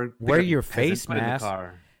on the floor. Wear your face mask.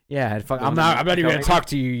 Yeah, I'm not even gonna talk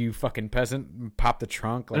to you, you fucking peasant. Pop the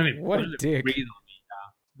trunk. Like, what a dick.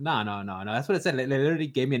 No. That's what it said. They literally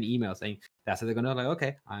gave me an email saying that's what they're gonna. Like,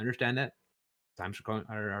 okay, I understand that. Times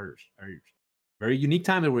are very unique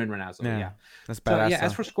time that we're in right now. So yeah, that's badass. So, yeah,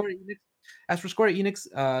 as for Square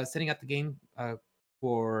Enix, setting up the game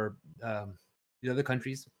for the other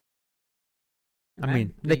countries. I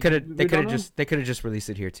mean, they could have just released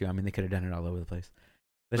it here too. I mean, they could have done it all over the place.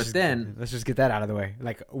 Let's just get that out of the way.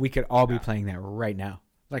 Like, we could all be playing that right now.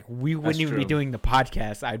 Like, we wouldn't even be doing the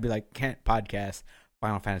podcast. I'd be like, can't podcast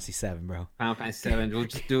Final Fantasy VII, bro. Final Fantasy VII.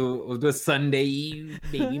 We'll do a Sunday,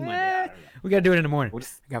 maybe Monday. We gotta do it in the morning. I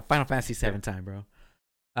got Final Fantasy VII time, bro.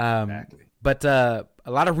 Exactly. But a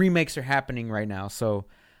lot of remakes are happening right now. So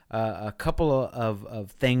a couple of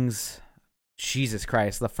things. Jesus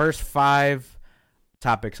Christ. The first 5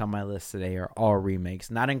 topics on my list today are all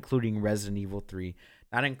remakes, not including Resident Evil 3.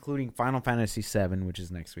 not including Final Fantasy VII, which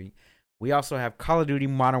is next week. We also have Call of Duty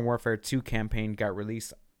Modern Warfare 2 campaign got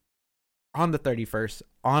released on the 31st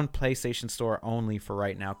on PlayStation Store only for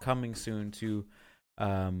right now, coming soon to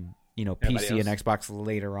PC and Xbox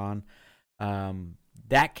later on.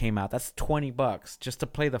 That came out. That's $20 just to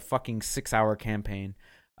play the fucking 6-hour campaign.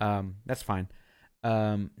 That's fine.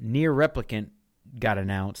 Nier Replicant got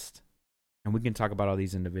announced, and we can talk about all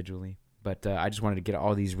these individually. But I just wanted to get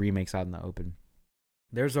all these remakes out in the open.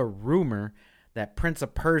 There's a rumor that Prince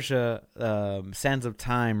of Persia, Sands of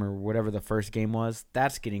Time, or whatever the first game was,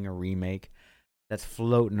 that's getting a remake. That's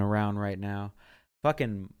floating around right now.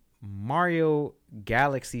 Fucking Mario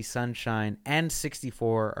Galaxy Sunshine and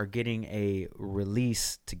 64 are getting a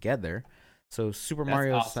release together. So Super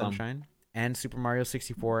Mario Sunshine and Super Mario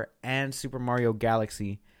 64 and Super Mario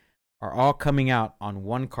Galaxy are all coming out on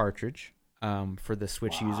one cartridge for the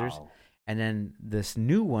Switch users. And then this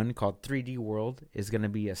new one called 3D World is going to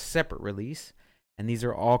be a separate release. And these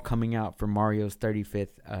are all coming out for Mario's 35th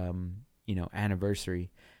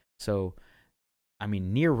anniversary. So, I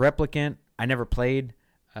mean, Nier Replicant, I never played.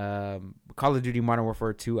 Call of Duty Modern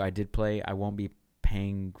Warfare 2, I did play. I won't be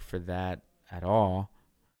paying for that at all.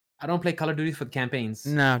 I don't play Call of Duty for the campaigns.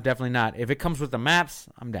 No, definitely not. If it comes with the maps,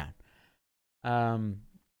 I'm down.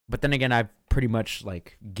 But then again, I've pretty much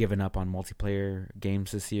given up on multiplayer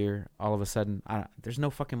games this year. All of a sudden, there's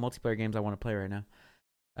no fucking multiplayer games I want to play right now.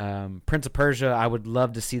 Prince of Persia, I would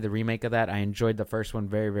love to see the remake of that. I enjoyed the first one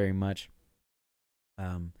very, very much.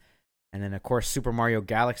 And then, of course, Super Mario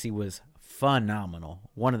Galaxy was phenomenal.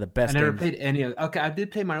 One of the best I never games. played any of. Okay, I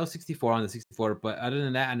did play Mario 64 on the 64, but other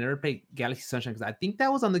than that, I never played Galaxy Sunshine because I think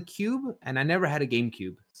that was on the Cube, and I never had a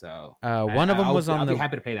GameCube. So one of them was on the. I'll be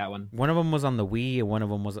happy to play that one. One of them was on the Wii, and one of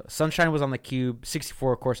them was Sunshine was on the Cube.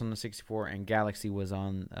 64, of course, on the 64, and Galaxy was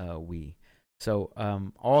on Wii. So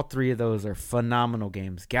all three of those are phenomenal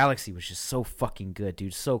games. Galaxy was just so fucking good,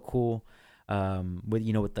 dude. So cool.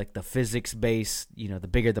 With the physics base, the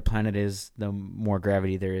bigger the planet is, the more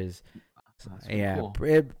gravity there is. Cool.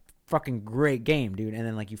 Fucking great game, dude. And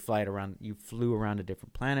then you flew around to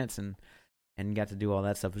different planets and got to do all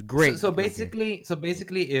that stuff. It was great. So basically,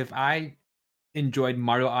 if I enjoyed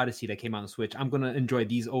Mario Odyssey that came out on Switch, I'm gonna enjoy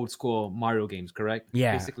these old school Mario games, correct?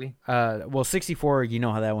 Yeah. Basically. 64, you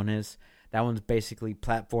know how that one is. That one's basically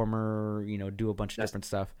platformer. Do a bunch of different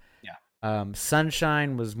stuff.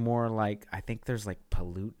 Sunshine was more I think there's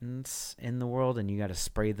pollutants in the world and you got to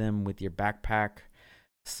spray them with your backpack,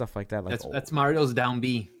 stuff like that. That's Mario's down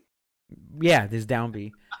B. Yeah, there's down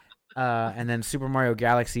B. And then Super Mario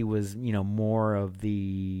Galaxy was more of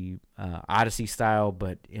the Odyssey style,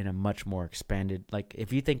 but in a much more expanded.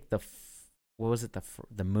 If you think the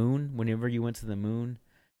moon? Whenever you went to the moon,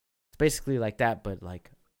 it's basically like that, but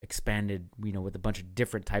expanded. With a bunch of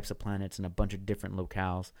different types of planets and a bunch of different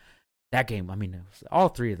locales. That game, I mean, all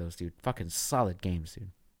three of those, dude, fucking solid games,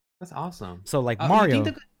 dude. That's awesome. So, Mario.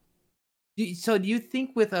 Do you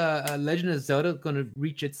think with Legend of Zelda going to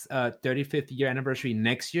reach its 35th year anniversary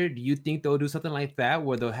next year, do you think they'll do something like that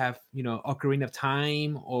where they'll have, Ocarina of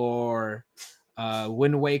Time or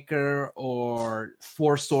Wind Waker or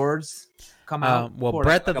Four Swords come out?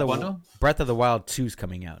 Breath of the Wild 2 is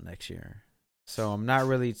coming out next year. So I'm not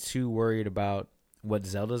really too worried about what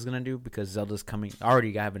Zelda's going to do because Zelda's coming.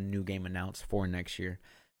 Already have a new game announced for next year,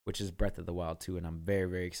 which is Breath of the Wild 2, and I'm very,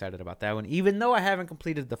 very excited about that one, even though I haven't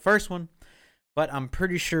completed the first one. But I'm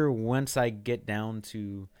pretty sure once I get down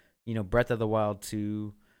to, Breath of the Wild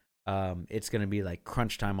 2, it's going to be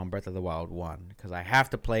crunch time on Breath of the Wild 1 because I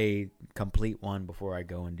have to complete 1 before I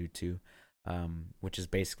go and do 2, which is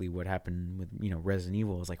basically what happened with, Resident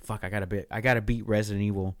Evil. I was like, fuck, I gotta beat Resident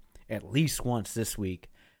Evil at least once this week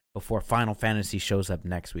before Final Fantasy shows up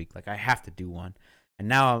next week. I have to do one. And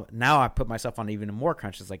now I put myself on even more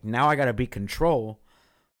crunch. It's now I got to beat Control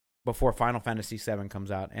before Final Fantasy 7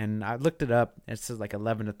 comes out. And I looked it up. It says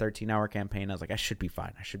 11 to 13 hour campaign. I was like, I should be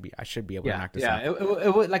fine. I should be able to knock this out.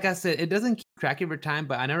 It like I said, it doesn't keep track of your time,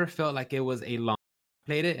 but I never felt like it was a long.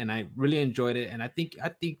 Played it and I really enjoyed it. And I think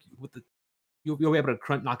with you'll be able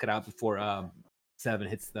to knock it out before 7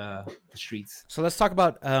 hits the streets. So let's talk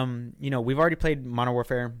about we've already played Modern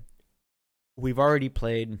Warfare. We've already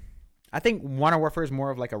played. I think Modern Warfare is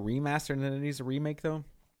more of a remaster than it is a remake, though.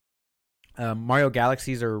 Mario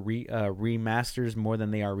Galaxies are remasters more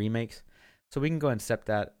than they are remakes, so we can go and step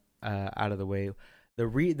that out of the way.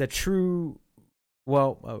 The true,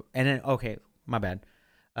 my bad.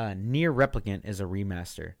 Nier Replicant is a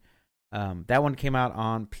remaster. That one came out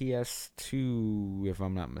on PS2, if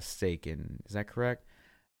I'm not mistaken. Is that correct?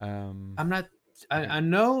 I'm not I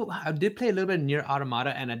know I did play a little bit near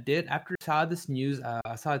Automata, and I did after I saw this news.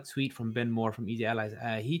 I saw a tweet from Ben Moore from Easy Allies.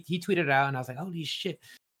 He tweeted out, and I was like, "Holy shit,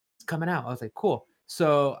 it's coming out!" I was like, "Cool."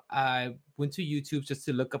 So I went to YouTube just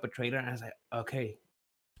to look up a trailer, and I was like, "Okay,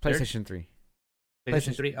 PlayStation 3.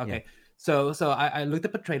 PlayStation 3." Okay, yeah. so I looked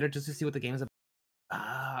up a trailer just to see what the game is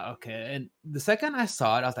about. Okay, and the second I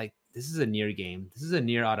saw it, I was like, "This is a Nier game. This is a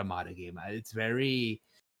Nier Automata game. It's very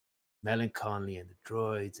melancholy, and the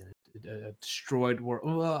droids and a destroyed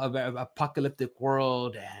world, apocalyptic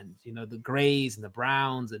world, and the grays and the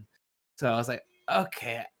browns." And so I was like,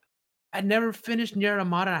 okay, I never finished Nier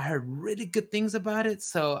Automata. I heard really good things about it.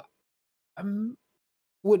 So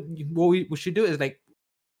what we should do is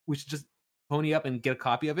we should just pony up and get a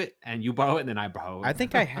copy of it, and you borrow it, and then I borrow it. I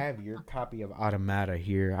think I have your copy of Automata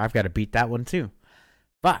here. I've got to beat that one too.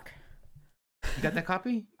 Fuck. You got that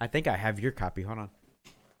copy? I think I have your copy. Hold on.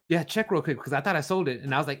 Yeah, check real quick because I thought I sold it,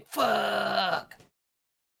 and I was like, "Fuck."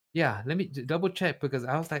 Yeah, let me double check because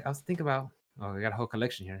I was thinking about. Oh, I got a whole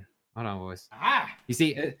collection here. Hold on, boys. You see,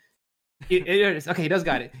 it is okay. He does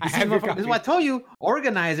got it. This is why I told you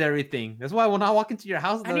organize everything. That's why when I walk into your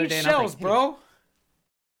house the other day, shells, bro.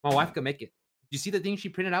 My wife could make it. You see the thing she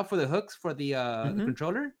printed out for the hooks for the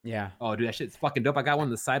controller? Yeah. Oh, dude, that shit's fucking dope. I got one on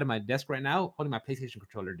the side of my desk right now, holding my PlayStation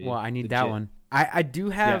controller, dude. Well, I need that one. I do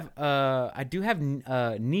have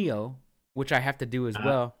Neo, which I have to do as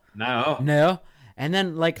well. No. And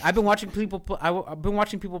then I've been watching people. I've been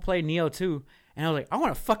watching people play Neo too, and I was like, I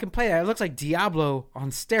want to fucking play that. It looks like Diablo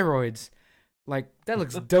on steroids. That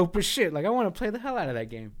looks dope as shit. I want to play the hell out of that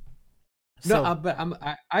game. No, but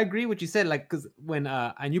I agree with what you said. Because when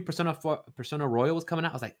I knew Persona Royal was coming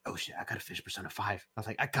out, I was like, oh shit, I gotta finish Persona 5. I was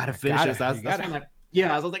like, I gotta finish this. I was like,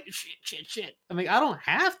 shit. I mean, I don't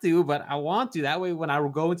have to, but I want to. That way, when I will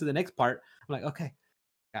go into the next part, I'm like, okay,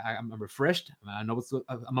 I'm refreshed. I know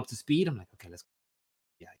I'm up to speed. I'm like, okay, let's go.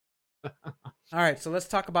 Yeah. All right, so let's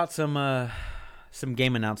talk about some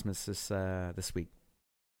game announcements this week.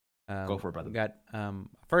 Go for it, brother. We got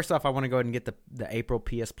first off, I want to go ahead and get the April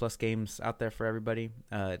PS Plus games out there for everybody.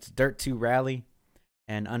 It's Dirt 2 Rally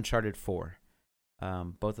and Uncharted 4.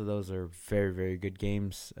 Both of those are very, very good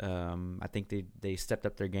games. I think they stepped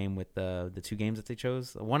up their game with the two games that they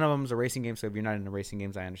chose. One of them is a racing game, so if you're not into racing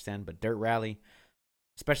games, I understand. But Dirt Rally,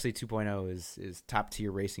 especially 2.0, is top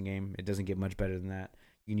tier racing game. It doesn't get much better than that.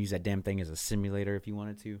 You can use that damn thing as a simulator if you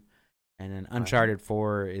wanted to. And then Uncharted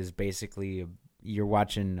 4 is basically you're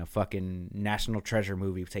watching a fucking National Treasure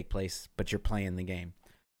movie take place, but you're playing the game.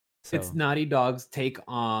 So, it's Naughty Dog's take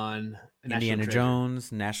on Indiana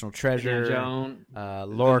Jones, National Treasure,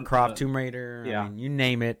 Lara Croft, Tomb Raider. Yeah. I mean, you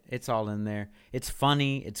name it, it's all in there. It's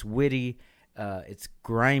funny, it's witty, it's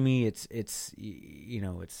grimy, it's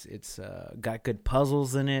got good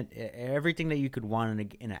puzzles in it. Everything that you could want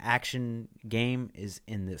in an action game is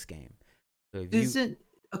in this game. So this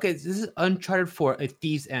is Uncharted 4, A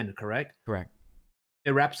Thief's End, correct? Correct.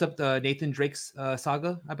 It wraps up the Nathan Drake's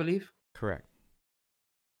saga, I believe. Correct.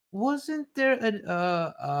 Wasn't there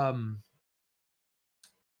a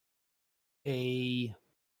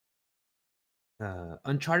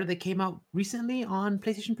Uncharted that came out recently on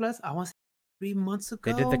PlayStation Plus? I want to say 3 months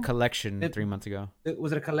ago. They did the collection 3 months ago.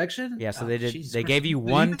 Was it a collection? Yeah, so they did. They gave you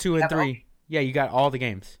 1, 2, and 3. Yeah, you got all the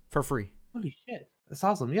games for free. Holy shit, that's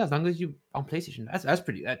awesome! Yeah, as long as you on PlayStation, that's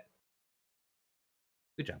pretty.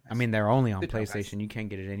 Good job, guys. I mean, they're only on PlayStation. You can't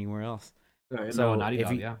get it anywhere else. So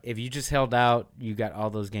no, if you just held out, you got all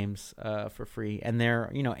those games for free, and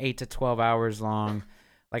they're 8 to 12 hours long.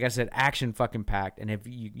 Like I said, action fucking packed. And if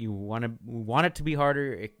you want it to be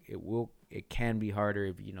harder, it can be harder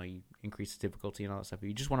if you increase the difficulty and all that stuff. If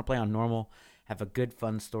you just want to play on normal, have a good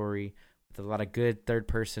fun story with a lot of good third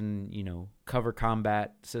person cover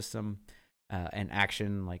combat system. And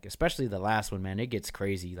action, especially the last one, man, it gets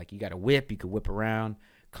crazy. You got a whip, you could whip around,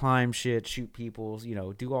 climb shit, shoot people,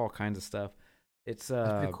 do all kinds of stuff. It's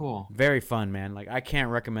pretty cool. Very fun, man. I can't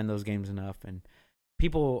recommend those games enough. And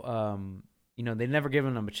people, they've never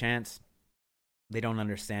given them a chance. They don't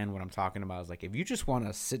understand what I'm talking about. It's if you just want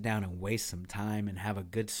to sit down and waste some time and have a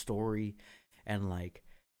good story, and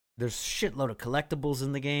there's shitload of collectibles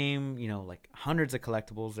in the game, hundreds of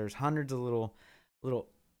collectibles. There's hundreds of little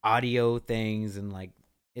audio things, and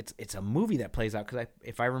it's a movie that plays out, because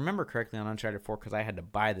if I remember correctly on Uncharted 4, because I had to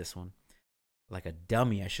buy this one like a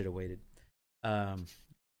dummy, I should have waited.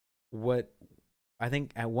 What I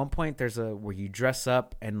think at one point there's where you dress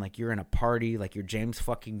up and you're in a party, you're James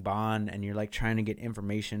fucking Bond, and you're trying to get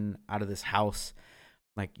information out of this house.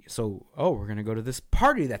 We're gonna go to this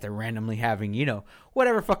party that they're randomly having,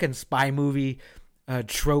 whatever fucking spy movie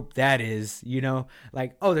trope that is,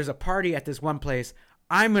 there's a party at this one place.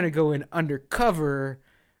 I'm gonna go in undercover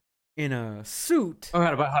in a suit. Oh,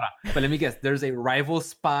 hold on. But let me guess. There's a rival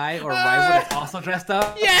spy or rival that's also dressed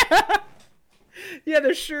up. Yeah, yeah,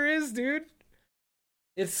 there sure is, dude.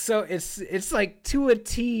 It's like to a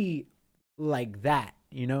T, like that,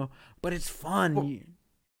 you know. But it's fun. Well,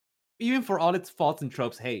 even for all its faults and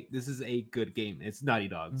tropes, hey, this is a good game. It's Naughty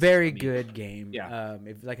Dog. Very good game. Yeah.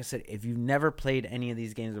 If, like I said, if you've never played any of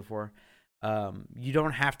these games before, you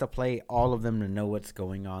don't have to play all of them to know what's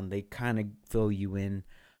going on. They kind of fill you in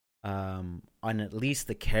on at least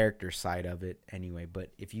the character side of it anyway.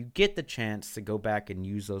 But if you get the chance to go back and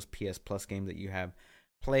use those PS Plus games that you have,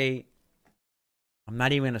 play. I'm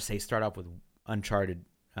not even going to say start off with Uncharted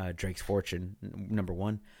Drake's Fortune, number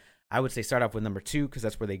 1. I would say start off with number 2 because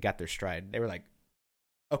that's where they got their stride. They were like,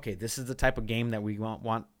 okay, this is the type of game that we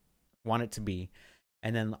want it to be.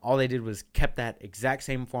 And then all they did was kept that exact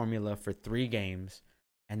same formula for 3 games,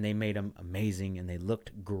 and they made them amazing, and they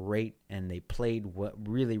looked great, and they played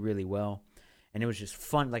really, really well. And it was just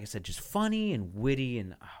fun, like I said, just funny and witty,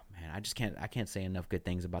 and oh man, I can't say enough good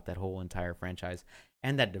things about that whole entire franchise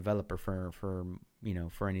and that developer for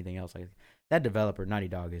anything else. Like that developer, Naughty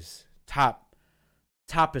Dog, is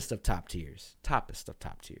toppest of top tiers.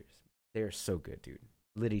 They are so good, dude.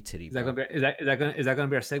 Litty titty. Is that gonna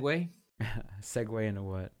be our segue? Segue into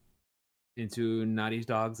what? Into Naughty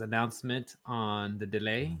Dog's announcement on the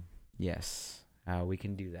delay. Yes, we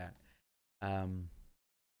can do that.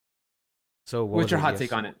 So what's your hot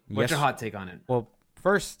take on it? What's your hot take on it? Well,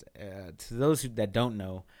 first, to those that don't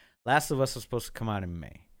know, Last of Us was supposed to come out in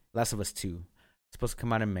May. Last of Us 2 supposed to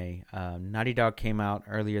come out in May. Naughty Dog came out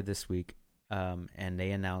earlier this week, and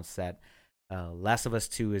they announced that Last of Us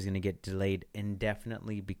 2 is going to get delayed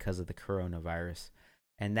indefinitely because of the coronavirus.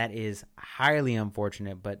 And that is highly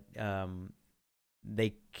unfortunate, but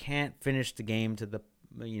they can't finish the game to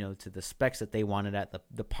the specs that they wanted at,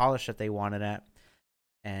 the polish that they wanted at.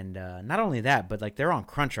 And not only that, but like they're on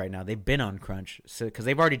crunch right now. They've been on crunch because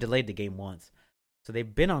they've already delayed the game once. So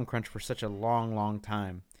they've been on crunch for such a long, long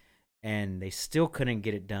time, and they still couldn't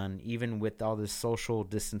get it done, even with all this social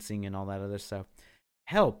distancing and all that other stuff.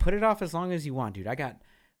 Hell, put it off as long as you want, dude. I got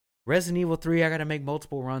Resident Evil 3 I got to make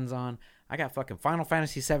multiple runs on. I got fucking Final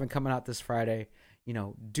Fantasy 7 coming out this Friday. You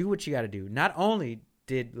know, do what you got to do. Not only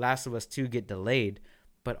did Last of Us 2 get delayed,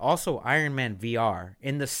 but also Iron Man VR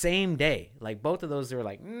in the same day. Like both of those, they were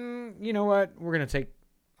like, you know what? We're going to take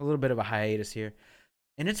a little bit of a hiatus here.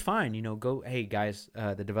 And it's fine, you know, hey guys,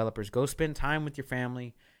 the developers, go spend time with your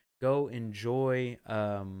family, go enjoy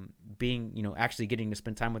actually getting to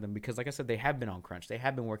spend time with them, because like I said, they have been on crunch. They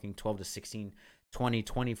have been working 12 to 16, 20,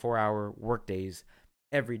 24-hour work days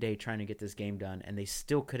every day trying to get this game done, and they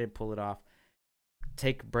still couldn't pull it off.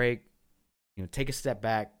 Take a break, take a step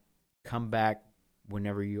back, come back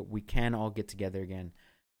whenever we can all get together again.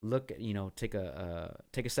 Look, take a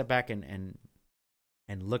step back and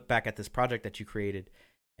look back at this project that you created,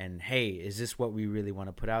 and hey, is this what we really want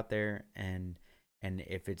to put out there? And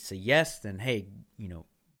if it's a yes, then hey,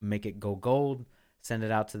 make it go gold, send it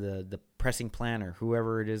out to the pressing plant or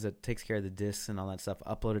whoever it is that takes care of the discs and all that stuff,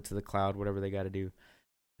 upload it to the cloud, whatever they got to do,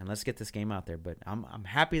 and let's get this game out there. But I'm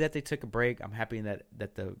happy that they took a break. I'm happy that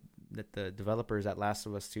the developers at Last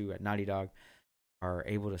of Us 2 at Naughty Dog are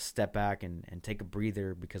able to step back and take a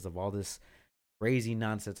breather because of all this crazy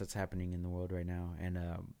nonsense that's happening in the world right now. And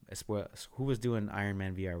who was doing Iron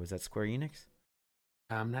Man VR? Was that Square Enix?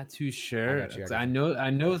 I'm not too sure. I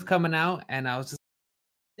know it's coming out, and I was just,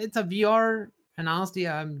 it's a VR, and honestly,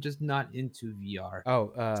 I'm just not into VR.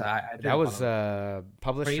 Oh, so that was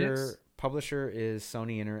publisher is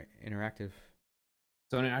Sony Interactive.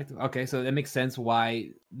 Sony Interactive. Okay, so that makes sense why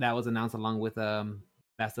that was announced along with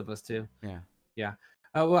Last of Us 2. Yeah.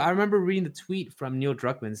 Well, I remember reading the tweet from Neil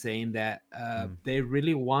Druckmann saying that they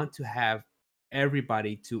really want to have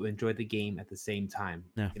everybody to enjoy the game at the same time.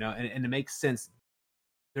 Yeah. And it makes sense.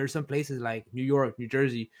 There are some places like New York, New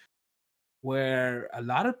Jersey, where a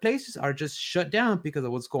lot of places are just shut down because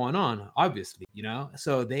of what's going on, obviously,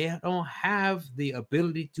 so they don't have the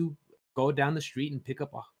ability to go down the street and pick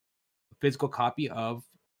up a physical copy of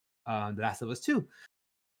The Last of Us 2.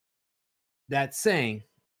 That saying,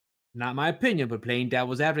 not my opinion, but playing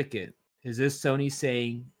devil's advocate, is this Sony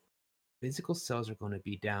saying physical sales are going to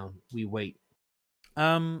be down? We wait.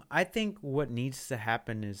 I think what needs to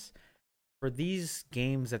happen is for these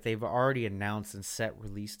games that they've already announced and set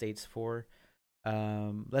release dates for.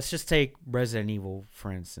 Let's just take Resident Evil,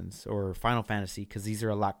 for instance, or Final Fantasy, because these are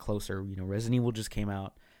a lot closer. Resident Evil just came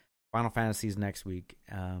out. Final Fantasy is next week.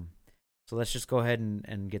 So let's just go ahead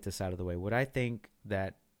and get this out of the way. What I think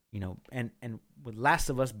that, and with Last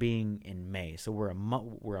of Us being in May, so we're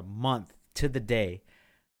a month to the day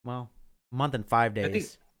month and 5 I think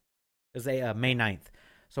days. It was May 9th.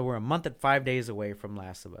 So we're a month and 5 days away from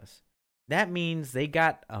Last of Us. That means they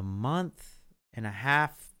got a month and a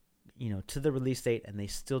half, to the release date, and they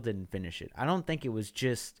still didn't finish it. I don't think it was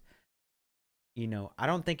just,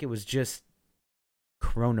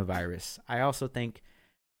 coronavirus. I also think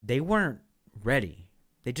they weren't ready.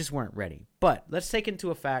 They just weren't ready. But let's take into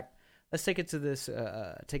account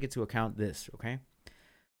this, okay?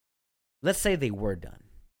 Let's say they were done,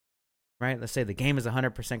 right? Let's say the game is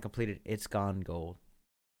 100% completed. It's gone gold.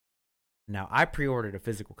 Now, I pre-ordered a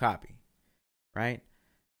physical copy, right?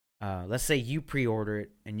 Let's say you pre-order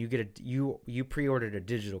it and you pre-ordered a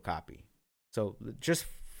digital copy. So just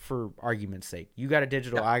for argument's sake, you got a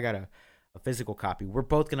digital, yeah. I got a physical copy. We're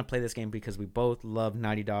both going to play this game because we both love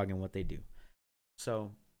Naughty Dog and what they do.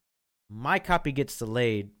 So my copy gets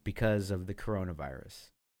delayed because of the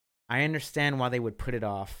coronavirus. I understand why they would put it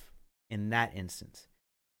off in that instance.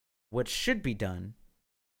 What should have been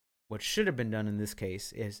done in this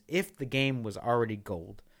case is if the game was already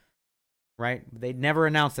gold, right? They never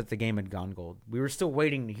announced that the game had gone gold. We were still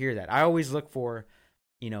waiting to hear that. I always look for,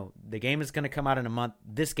 the game is going to come out in a month.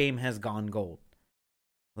 This game has gone gold.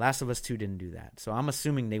 Last of Us 2 didn't do that. So I'm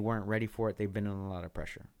assuming they weren't ready for it. They've been in a lot of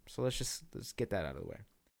pressure. So let's get that out of the way.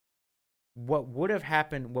 What would have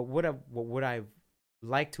happened, what would I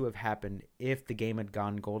like to have happened if the game had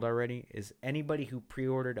gone gold already is anybody who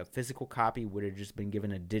pre-ordered a physical copy would have just been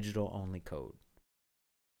given a digital only code.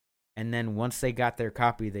 And then once they got their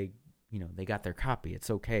copy, they got their copy. It's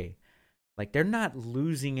okay. Like, they're not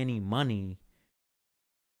losing any money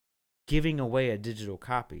giving away a digital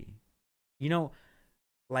copy.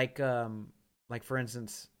 Like for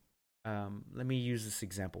instance, let me use this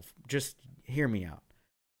example. Just hear me out.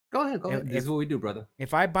 Go ahead. This is what we do, brother.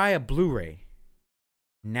 If I buy a Blu-ray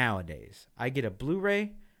nowadays, I get a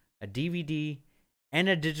Blu-ray, a DVD, and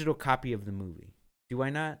a digital copy of the movie. Do I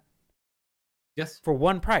not? Yes. For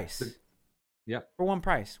one price. Yep. For one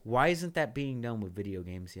price. Why isn't that being done with video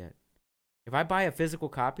games yet? If I buy a physical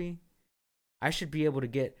copy, I should be able to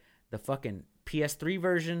get the fucking PS3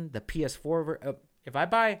 version, the PS4 if I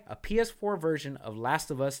buy a PS4 version of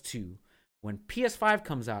Last of Us 2, when PS5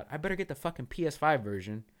 comes out, I better get the fucking PS5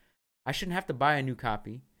 version. I shouldn't have to buy a new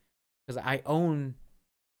copy because I own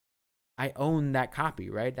that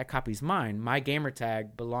copy, right? That copy's mine. My gamer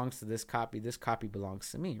tag belongs to this copy. This copy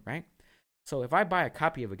belongs to me, right? So if I buy a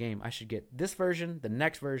copy of a game, I should get this version, the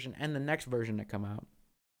next version, and the next version that come out.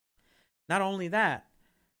 Not only that,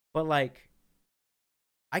 but like,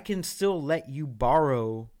 I can still let you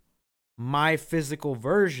borrow my physical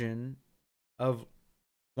version of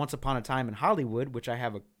Once Upon a Time in Hollywood, which I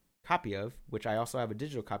have a copy of, which I also have a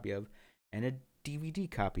digital copy of, and a DVD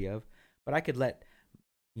copy of. But I could let,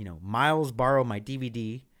 Miles borrow my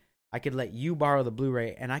DVD. I could let you borrow the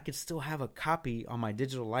Blu-ray, and I could still have a copy on my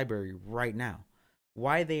digital library right now.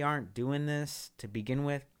 Why they aren't doing this to begin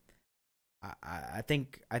with, I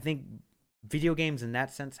think video games in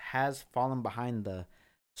that sense has fallen behind the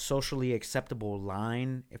socially acceptable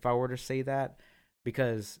line, if I were to say that,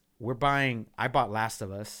 because I bought Last of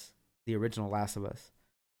Us, the original Last of Us,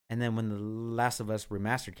 and then when the Last of Us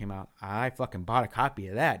Remastered came out, I fucking bought a copy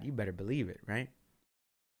of that. You better believe it, right?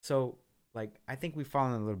 So, like, I think we've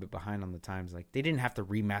fallen a little bit behind on the times. Like, they didn't have to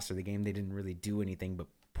remaster the game. They didn't really do anything but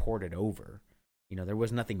port it over. There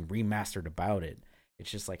was nothing remastered about it.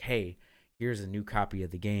 It's just like, hey, here's a new copy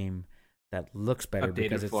of the game that looks better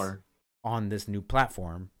because it's on this new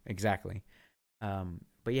platform. Exactly.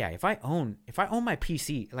 But yeah, if I own my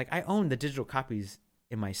PC, like I own the digital copies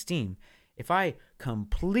in my Steam, if I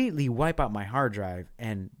completely wipe out my hard drive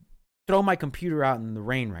and throw my computer out in the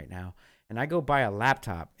rain right now, and I go buy a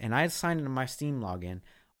laptop and I sign into my Steam login,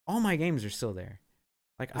 all my games are still there.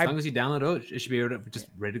 Like, as long as you download it, it should be able to just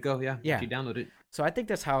ready to go. Yeah. If you download it. So I think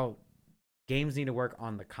that's how games need to work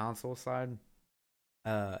on the console side.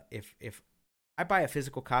 If I buy a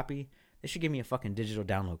physical copy, they should give me a fucking digital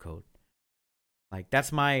download code. Like,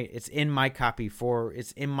 it's in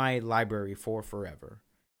my library for forever.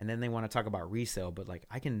 And then they want to talk about resale, but like,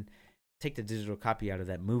 I can take the digital copy out of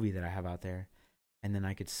that movie that I have out there, and then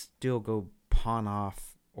I could still go pawn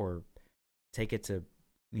off or take it to,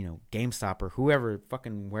 GameStop or whoever,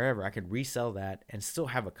 fucking wherever. I could resell that and still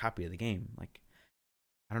have a copy of the game. Like,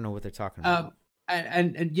 I don't know what they're talking about.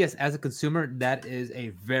 And yes, as a consumer, that is a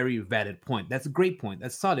very valid point. That's a great point.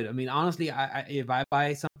 That's solid. I mean, honestly, if I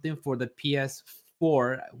buy something for the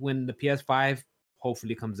PS4 when the PS5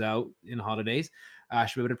 hopefully comes out in the holidays, I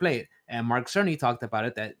should be able to play it. And Mark Cerny talked about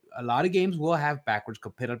it, that a lot of games will have backwards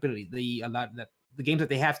compatibility. The games that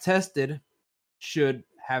they have tested should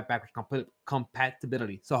have backwards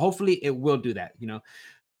compatibility. So hopefully it will do that.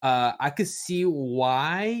 I could see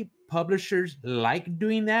why publishers like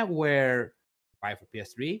doing that, where buy for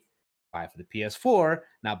PS3, buy for the PS4,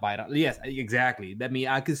 now buy it. Yes, exactly. That mean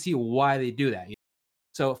I could see why they do that.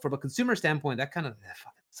 So from a consumer standpoint, that kind of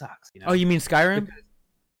fucking sucks. Oh, you mean Skyrim?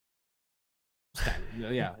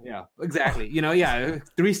 Yeah, exactly.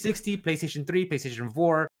 360, PlayStation 3, PlayStation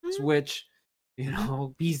 4, Switch,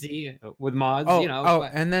 PC with mods.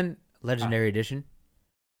 And then Legendary Edition.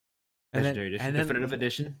 Legendary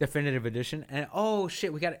Edition, Definitive Edition, and oh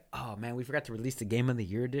shit, we forgot to release the Game of the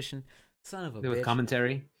Year edition. Son of a bitch.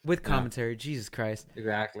 With commentary. Jesus Christ.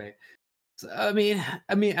 Exactly. So, I mean,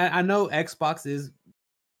 I know Xbox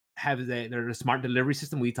have their smart delivery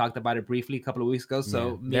system. We talked about it briefly a couple of weeks ago.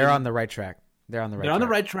 So they're on the right track. They're on the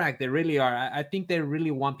right track. They really are. I think they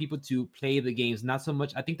really want people to play the games. Not so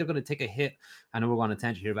much. I think they're going to take a hit. I know we're going on a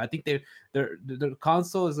tangent here, but I think their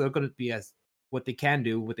consoles are going to be as what they can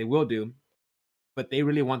do, what they will do, but they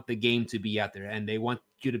really want the game to be out there, and they want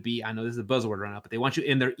you to be. I know this is a buzzword right now, but they want you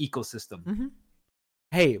in their ecosystem. Mm-hmm.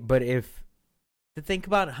 Hey, but to think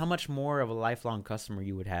about how much more of a lifelong customer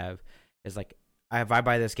you would have is like, if I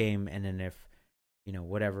buy this game, and then if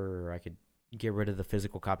whatever, I could get rid of the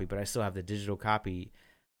physical copy, but I still have the digital copy.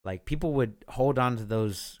 Like, people would hold on to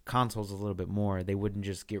those consoles a little bit more. They wouldn't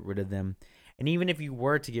just get rid of them. And even if you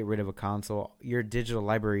were to get rid of a console, your digital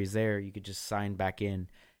library is there. You could just sign back in,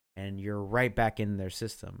 and you're right back in their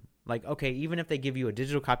system. Like, okay, even if they give you a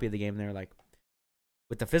digital copy of the game, they're like,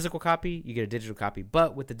 with the physical copy, you get a digital copy.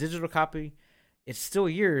 But with the digital copy, it's still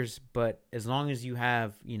yours, but as long as you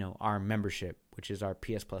have, our membership, which is our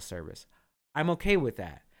PS Plus service, I'm okay with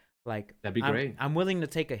that. Like, that'd be great. I'm willing to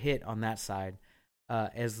take a hit on that side,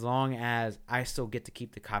 as long as I still get to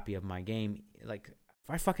keep the copy of my game. Like, if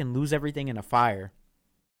I fucking lose everything in a fire,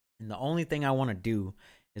 and the only thing I want to do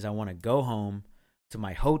is I want to go home to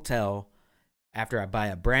my hotel after I buy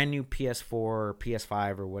a brand new PS4 or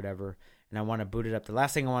PS5 or whatever, and I want to boot it up, the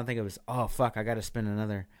last thing I want to think of is, oh fuck, I got to spend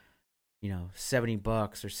another, $70 or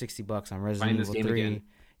 $60 on Resident Evil 3. Again.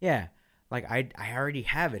 Yeah. Like, I already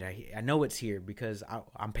have it. I know it's here because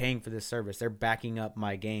I'm paying for this service. They're backing up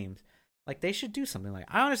my games. Like, they should do something like.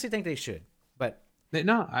 I honestly think they should. But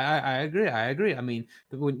no, I agree. I mean,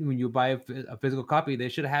 when you buy a physical copy, they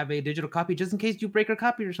should have a digital copy just in case you break your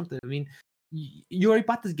copy or something. I mean, you already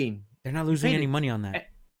bought this game. They're not losing any money on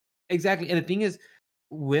that. Exactly. And the thing is,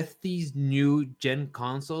 with these new gen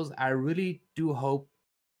consoles, I really do hope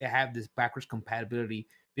they have this backwards compatibility,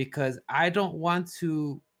 because I don't want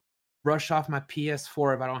to brush off my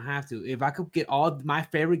PS4 if I don't have to. If I could get all my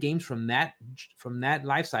favorite games from that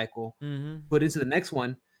life cycle, put into the next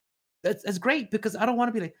one, that's great, because I don't want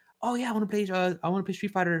to be like, oh yeah, I want to play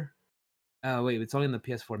Street Fighter. Wait, it's only on the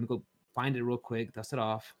PS4. Let me go find it real quick, dust it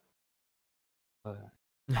off. No,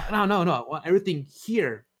 I want everything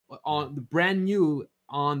here on the brand new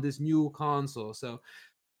on this new console. So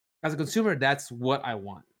as a consumer, that's what I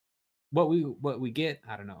want. What we get,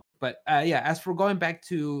 I don't know. But yeah, as for going back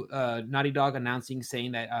to Naughty Dog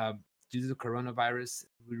saying that due to the coronavirus,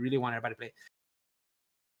 we really want everybody to play.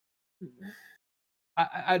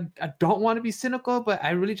 I don't want to be cynical, but I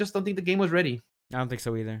really just don't think the game was ready. I don't think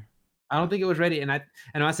so either. I don't think it was ready, and I'm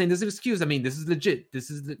not saying this is an excuse. I mean, this is legit.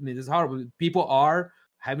 This is horrible. People are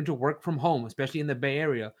having to work from home, especially in the Bay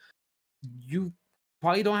Area. You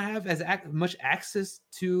probably don't have as much access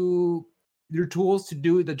to your tools to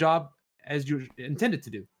do the job as you're intended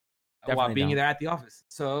to do. Definitely while being there at the office.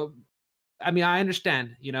 So, I mean, I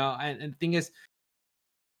understand, and the thing is,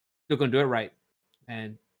 they're going to do it right.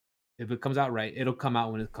 And if it comes out right, it'll come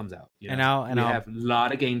out when it comes out. And I'll have a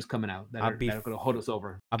lot of games coming out that are going to hold us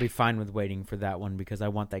over. I'll be fine with waiting for that one, because I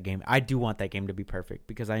want that game. I do want that game to be perfect,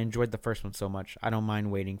 because I enjoyed the first one so much. I don't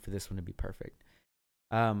mind waiting for this one to be perfect.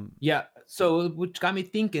 Yeah. So, which got me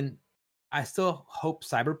thinking, I still hope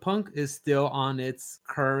Cyberpunk is still on its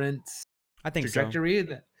current trajectory.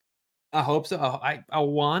 So. I hope so. I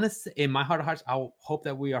want to say, in my heart of hearts, I hope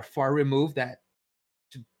that we are far removed that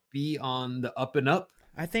to be on the up and up.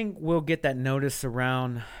 I think we'll get that notice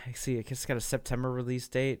around, I guess it's got a September release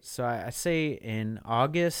date. So I say in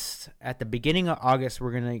August, at the beginning of August,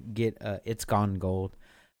 we're going to get It's Gone Gold.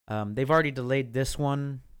 They've already delayed this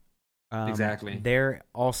one. Exactly. They're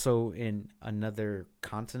also in another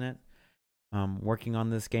continent working on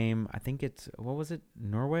this game. I think it's, what was it,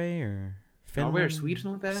 Norway or Finland? Norway or Sweden,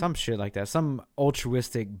 something like that? Some shit like that. Some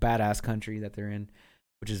altruistic, badass country that they're in,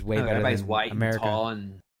 which is way better than white America. And tall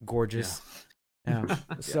and gorgeous. Yeah.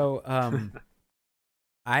 So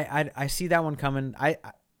I see that one coming.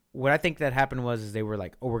 What I think that happened was they were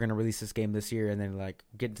like, oh, we're gonna release this game this year, and then like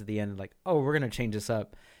getting to the end, like, oh, we're gonna change this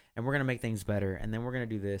up, and we're gonna make things better, and then we're gonna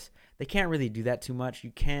do this. They can't really do that too much.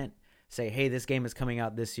 You can't say, hey, this game is coming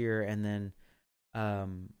out this year, and then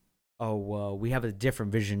oh well, we have a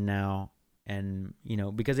different vision now. And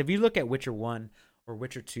because if you look at Witcher 1 or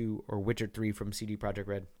Witcher 2 or Witcher 3 from CD Projekt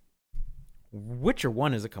Red, Witcher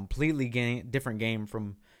 1 is a completely different game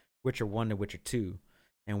from Witcher 1 to Witcher 2.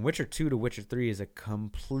 And Witcher 2 to Witcher 3 is a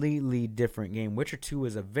completely different game. Witcher 2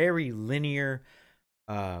 is a very linear,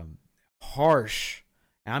 harsh,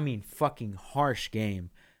 I mean fucking harsh game.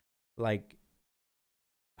 Like,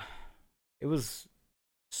 it was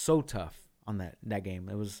so tough on that game.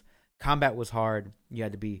 Combat was hard. You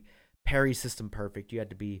had to be parry system perfect. You had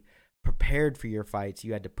to be prepared for your fights.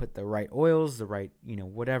 You had to put the right oils, the right,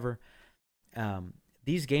 whatever.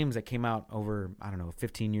 These games that came out over, I don't know, a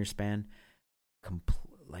 15-year span,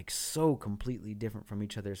 so completely different from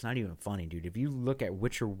each other. It's not even funny, dude. If you look at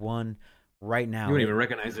Witcher 1 right now, you wouldn't even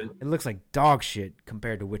recognize it. It looks like dog shit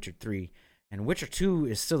compared to Witcher 3. And Witcher 2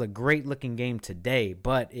 is still a great looking game today,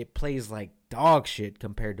 but it plays like dog shit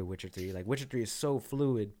compared to Witcher 3. Like, Witcher 3 is so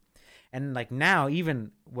fluid. And like now,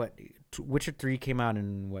 even Witcher 3 came out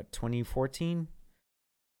in 2014,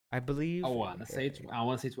 I believe. I want to say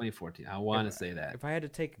 2014. I want to say that. If I had to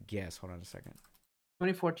take a guess, hold on a second.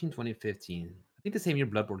 2014, 2015. I think the same year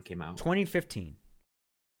Bloodborne came out. 2015.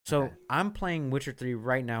 So okay. I'm playing Witcher 3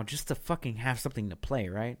 right now just to fucking have something to play,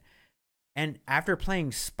 right? And after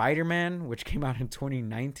playing Spider-Man, which came out in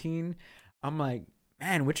 2019, I'm like,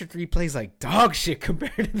 man, Witcher 3 plays like dog shit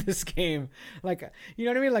compared to this game. Like, you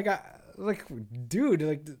know what I mean? Dude,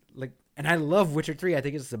 and I love Witcher 3. I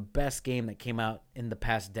think it's the best game that came out in the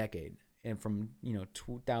past decade. And from,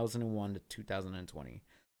 2001 to 2020.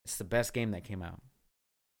 It's the best game that came out.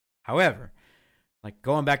 However, like,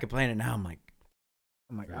 going back and playing it now, I'm like,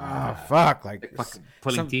 oh, fuck. Like fucking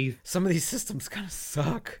pulling teeth. Some of these systems kind of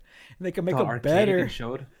suck. And they can make them better. It's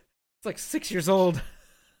like 6 years old.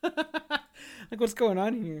 Like, what's going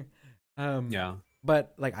on here? Yeah.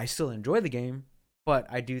 But, like, I still enjoy the game. But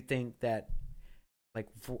I do think that, like,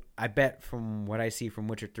 I bet from what I see from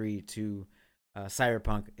Witcher 3 to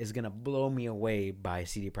Cyberpunk is going to blow me away by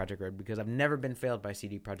CD Projekt Red, because I've never been failed by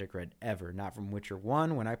CD Projekt Red ever. Not from Witcher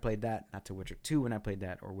 1 when I played that, not to Witcher 2 when I played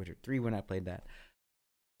that, or Witcher 3 when I played that,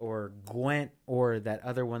 or Gwent, or that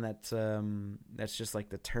other one that's just like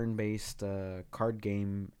the turn-based card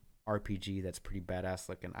game RPG that's pretty badass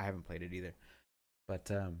looking. I haven't played it either.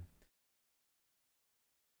 But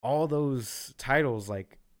all those titles,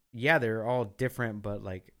 like, yeah, they're all different, but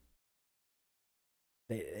like,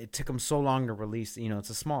 it took them so long to release. It's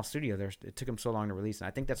a small studio. It took them so long to release, and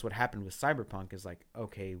I think that's what happened with Cyberpunk. Is like,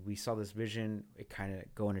 okay, we saw this vision, it kind of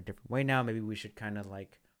go in a different way now. Maybe we should kind of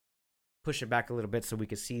like push it back a little bit so we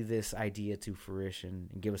could see this idea to fruition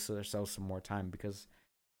and give ourselves some more time, because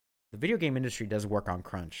the video game industry does work on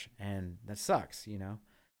crunch, and that sucks,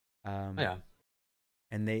 yeah.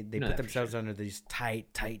 And they put themselves under these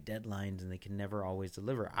tight deadlines, and they can never always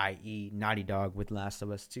deliver, i.e. Naughty Dog with Last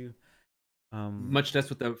of Us 2. Much less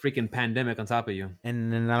with the freaking pandemic on top of you.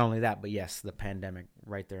 And then not only that, but yes, the pandemic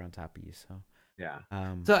right there on top of you. So yeah.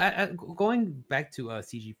 So going back to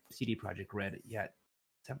CD Projekt Red, yeah,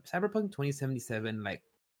 Cyberpunk 2077, like,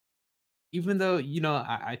 even though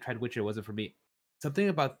I tried Witcher, it wasn't for me. Something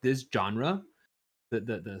about this genre,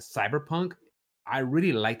 the cyberpunk, I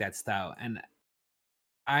really like that style, and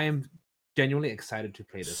I am genuinely excited to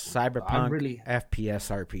play this Cyberpunk really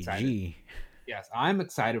FPS RPG. Excited. Yes, I'm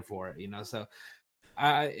excited for it. So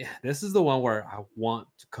this is the one where I want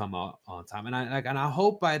to come out on time, and I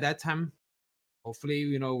hope by that time,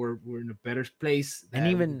 hopefully, we're in a better place, and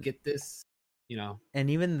even get this, And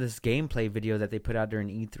even this gameplay video that they put out during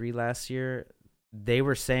E3 last year, they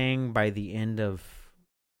were saying by the end of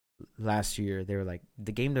last year, they were like,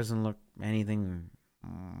 the game doesn't look anything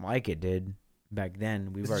like it did back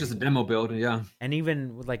then. It's just a demo build, yeah. And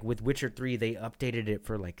even like with Witcher 3, they updated it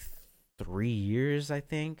for like 3 years, I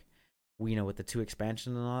think. With the 2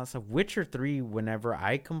 expansions and all that stuff. Witcher 3, whenever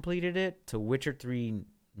I completed it, to Witcher 3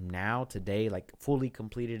 now, today, like fully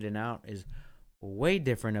completed and out, is way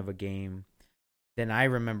different of a game than I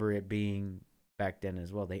remember it being back then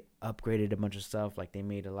as well. They upgraded a bunch of stuff. Like, they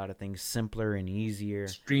made a lot of things simpler and easier,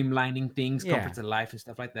 streamlining things, comforts of life and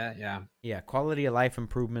stuff like that. Yeah, quality of life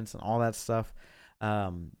improvements and all that stuff.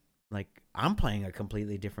 Like, I'm playing a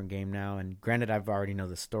completely different game now, and granted, I've already know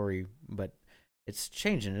the story, but it's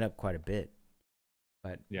changing it up quite a bit.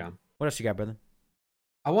 But yeah, what else you got, brother?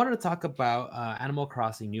 I wanted to talk about Animal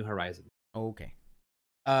Crossing New Horizons. Okay.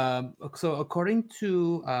 So according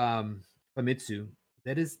to Famitsu,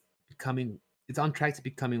 that is it's on track to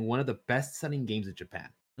becoming one of the best-selling games in Japan.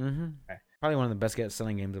 Mm-hmm. Okay. Probably one of the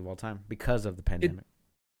best-selling games of all time because of the pandemic.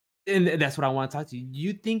 And that's what I want to talk to you.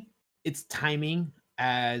 You think it's timing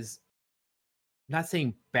as not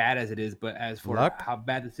saying bad as it is, but as for Luck? how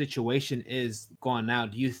bad the situation is going now,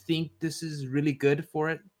 do you think this is really good for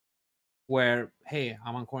it? Where, hey,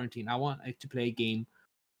 I'm on quarantine. I want to play a game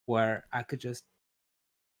where I could just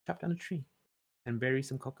chop down a tree and bury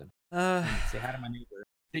some coconut Uh, and say hi to my neighbor.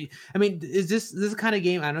 I mean, is this kind of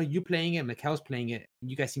game? I know you playing it, Mikhail's playing it.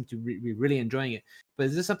 You guys seem to be really enjoying it. But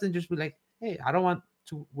is this something just be like, hey, I don't want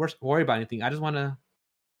to worry about anything. I just want to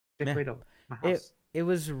decorate my house. it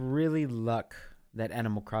was really luck that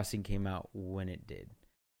Animal Crossing came out when it did,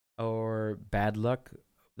 or bad luck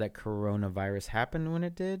that coronavirus happened when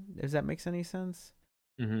it did. If that makes any sense.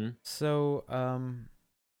 Mm-hmm. So,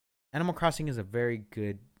 Animal Crossing is a very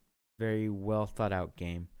good, very well thought out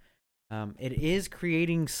game. It is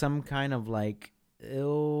creating some kind of like I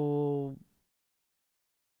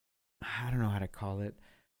don't know how to call it,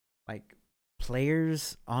 like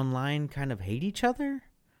players online kind of hate each other.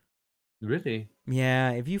 Really?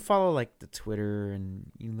 Yeah, if you follow like the Twitter and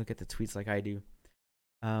you look at the tweets like I do,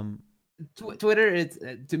 Twitter, it's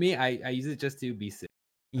to me, I use it just to be sick.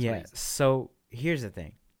 Yeah. So here's the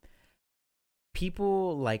thing: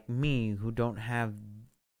 people like me who don't have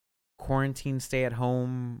quarantine, stay at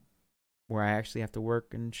home, where I actually have to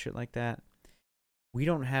work and shit like that, we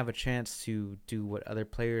don't have a chance to do what other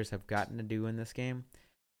players have gotten to do in this game.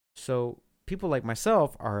 So people like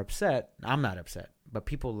myself are upset. I'm not upset, but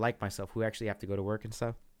people like myself who actually have to go to work and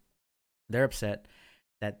stuff, they're upset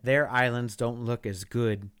that their islands don't look as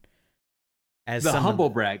good as the humble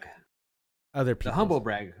brag. Other people. The humble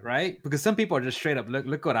brag, right? Because some people are just straight up,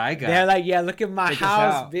 look what I got. They're like, yeah, look at my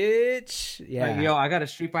house, bitch. Yeah. Like, yo, I got a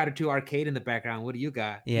Street Fighter 2 arcade in the background. What do you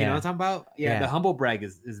got? Yeah. You know what I'm talking about? Yeah, the humble brag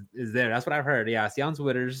is there. That's what I've heard. Yeah, I see on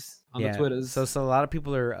Twitters, the Twitters. So a lot of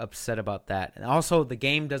people are upset about that. And also the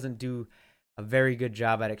game doesn't do a very good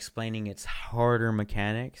job at explaining its harder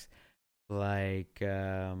mechanics, like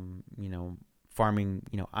farming,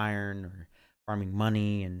 iron, or farming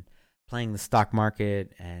money, and playing the stock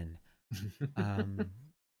market, and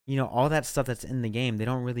all that stuff that's in the game. They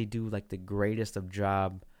don't really do like the greatest of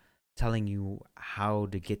job telling you how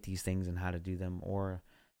to get these things and how to do them, or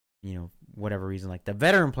whatever reason. Like the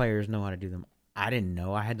veteran players know how to do them. I didn't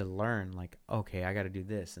know. I had to learn. Like, okay, I got to do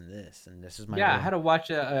this and this, and this is my. Yeah, I had to watch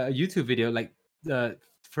a YouTube video, like the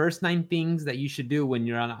first 9 things that you should do when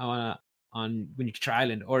you're on when you try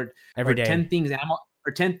island, or every day. 10 things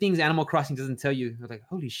Animal Crossing doesn't tell you. They're like,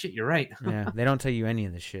 holy shit, you're right. Yeah, they don't tell you any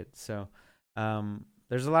of this shit. So,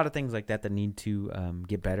 there's a lot of things like that need to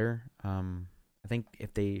get better. I think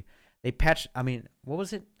if they patch. I mean, what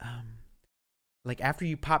was it? Like after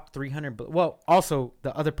you pop 300. Well, also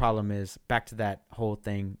the other problem is, back to that whole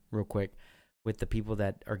thing real quick, with the people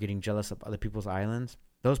that are getting jealous of other people's islands.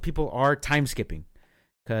 Those people are time skipping,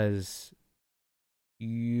 because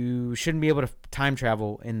you shouldn't be able to time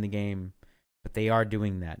travel in the game, but they are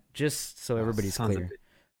doing that. Just so everybody's clear.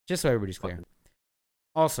 Just so everybody's clear.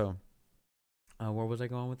 Also, where was I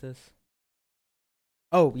going with this?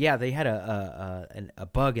 Oh yeah, they had a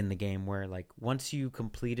bug in the game where, like, once you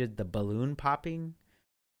completed the balloon popping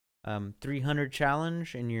 300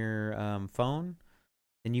 challenge in your phone,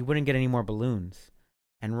 then you wouldn't get any more balloons.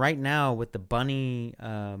 And right now with the bunny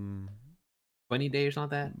Day or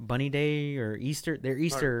something like that? Bunny Day or Easter, their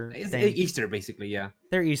Easter thing. Easter, basically, yeah.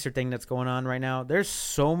 Their Easter thing that's going on right now. There's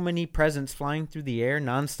so many presents flying through the air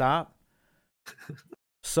nonstop.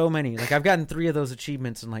 So many. Like, I've gotten 3 of those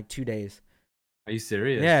achievements in like 2 days. Are you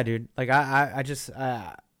serious? Yeah, dude. Like, I just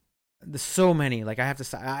there's so many. Like,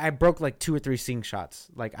 I broke like 2 or 3 slingshots.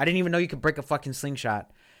 Like, I didn't even know you could break a fucking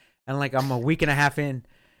slingshot. And like, I'm a week and a half in,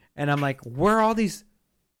 and I'm like, where are all these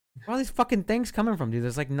fucking things coming from, dude?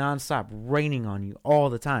 There's like nonstop raining on you all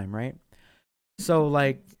the time, right? So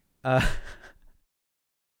like,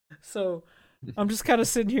 so I'm just kind of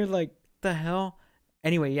sitting here like, the hell?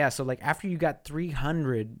 Anyway, yeah. So like, after you got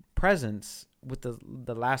 300 presents with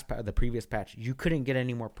the previous patch, you couldn't get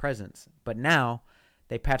any more presents. But now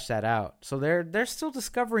they patched that out, so they're still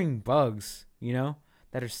discovering bugs,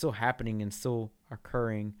 that are still happening and still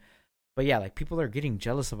occurring. But yeah, like, people are getting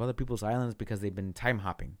jealous of other people's islands because they've been time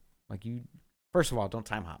hopping. Like, first of all, don't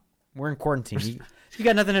time hop. We're in quarantine. You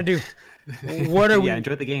got nothing to do. What are we? Yeah,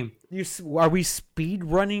 enjoy the game. Are we speed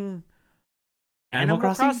running Animal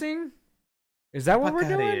Crossing? Is that what we're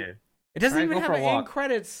doing? Here. It doesn't even have end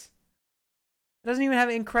credits. It doesn't even have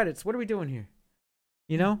end credits. What are we doing here?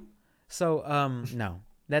 So no,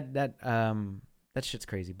 that shit's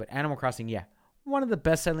crazy. But Animal Crossing, yeah, one of the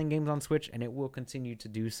best selling games on Switch, and it will continue to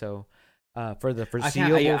do so for the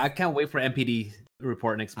foreseeable. I can't wait for MPD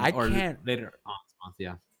report next month, later on this month.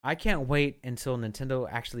 Yeah, I can't wait until Nintendo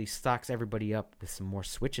actually stocks everybody up with some more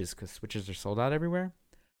Switches because Switches are sold out everywhere.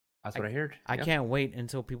 That's what I heard. I can't wait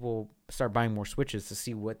until people start buying more Switches to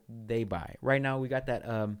see what they buy. Right now, we got that.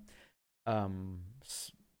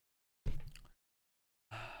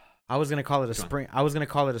 I was gonna call it a spring. I was gonna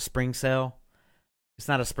call it a spring sale. It's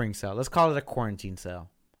not a spring sale. Let's call it a quarantine sale.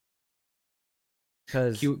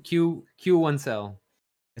 Because Q1 sale.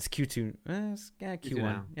 It's Q2. It's Q1.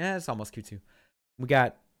 now. Yeah, it's almost Q2. We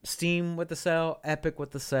got Steam with the sale, Epic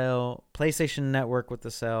with the sale, PlayStation Network with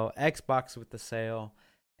the sale, Xbox with the sale,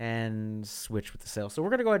 and Switch with the sale. So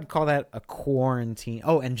we're gonna go ahead and call that a quarantine.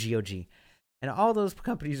 Oh, and GOG. And all those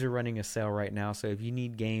companies are running a sale right now. So if you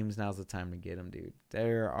need games, now's the time to get them, dude.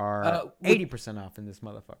 There are 80% off in this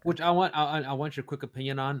motherfucker. Which I want your quick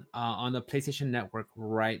opinion on the PlayStation Network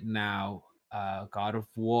right now. God of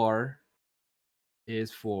War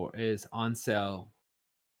is on sale,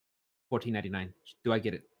 $14.99. Do I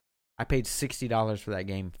get it? I paid $60 for that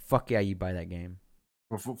game. Fuck yeah, you buy that game.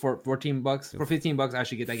 For $14, for $15, I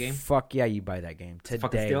should get that game. Fuck yeah, you buy that game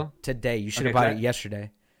today. Today, you should have bought it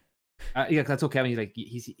yesterday. Yeah, that's okay. I mean, like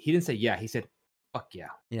he didn't say yeah. He said, "Fuck yeah."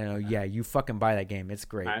 Yeah, you fucking buy that game. It's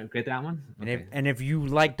great. Get that one. Okay. And if you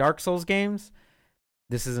like Dark Souls games,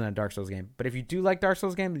 this isn't a Dark Souls game. But if you do like Dark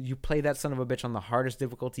Souls games, you play that son of a bitch on the hardest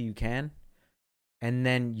difficulty you can, and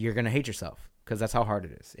then you're gonna hate yourself because that's how hard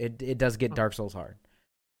it is. It does get Dark Souls hard.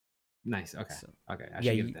 Nice. Okay.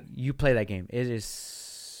 Okay. You play that game. It is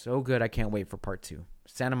so good. I can't wait for part 2.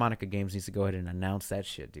 Santa Monica Games needs to go ahead and announce that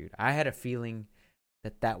shit, dude. I had a feeling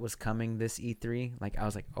that was coming this E3. Like, I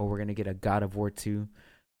was like, oh, we're going to get a God of War 2.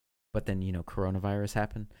 But then, coronavirus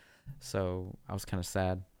happened. So I was kind of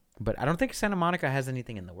sad. But I don't think Santa Monica has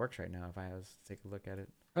anything in the works right now, if I was to take a look at it.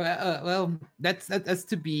 Well, that's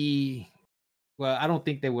to be... Well, I don't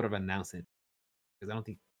think they would have announced it. Because I don't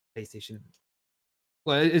think PlayStation...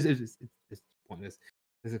 Well, it's pointless.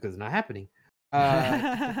 This is because it's not happening.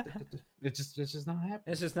 It's just not happening.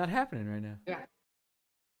 It's just not happening right now.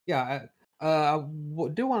 Yeah. I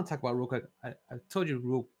do want to talk about real quick. I told you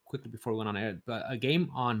real quickly before we went on air, but a game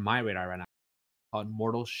on my radar right now called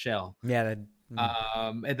Mortal Shell. Yeah.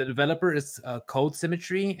 And the developer is Code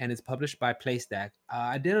Symmetry, and it's published by PlayStack.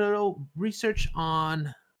 I did a little research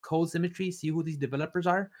on Code Symmetry, see who these developers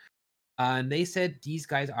are, and they said these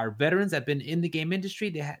guys are veterans that have been in the game industry.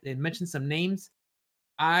 They mentioned some names.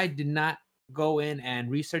 I did not go in and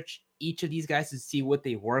research each of these guys to see what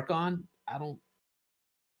they work on. I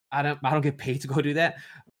don't get paid to go do that,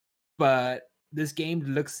 but this game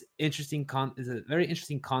looks interesting. Is a very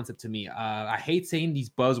interesting concept to me. I hate saying these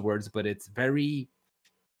buzzwords, but it's very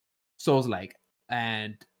Souls-like,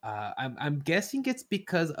 and I'm guessing it's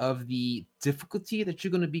because of the difficulty that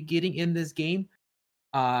you're going to be getting in this game.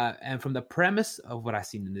 And from the premise of what I've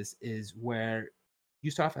seen in this is where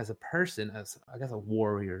you start off as a person, as I guess a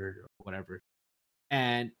warrior or whatever,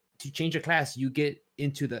 and to change your class, you get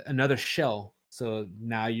into another shell. So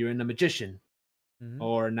now you're in a magician,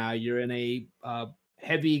 or now you're in a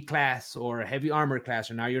heavy class or a heavy armor class,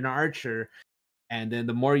 or now you're an archer. And then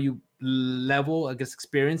the more you level, I guess,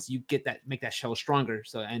 experience, you make that shell stronger.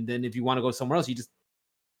 So, and then if you want to go somewhere else, you just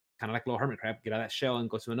kind of like little hermit crab, get out of that shell and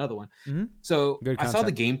go to another one. Mm-hmm. So I saw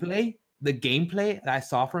the gameplay. The gameplay that I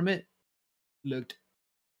saw from it looked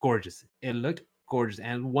gorgeous. It looked gorgeous.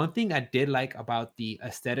 And one thing I did like about the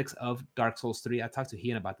aesthetics of Dark Souls 3, I talked to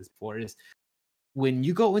Ian about this before, is when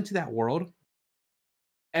you go into that world,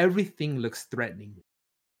 everything looks threatening.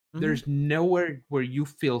 Mm-hmm. There's nowhere where you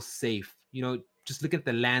feel safe. Just look at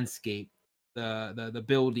the landscape, the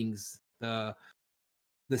buildings, the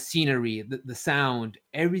scenery, the sound,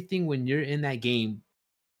 everything. When you're in that game,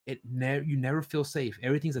 you never feel safe.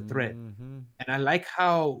 Everything's a threat. Mm-hmm. And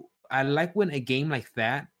I like when a game like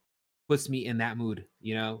that puts me in that mood.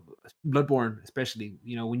 Bloodborne especially.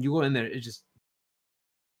 When you go in there, it's just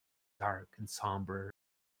dark and somber,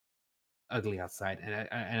 ugly outside,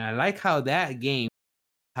 and I like how that game,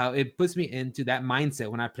 how it puts me into that mindset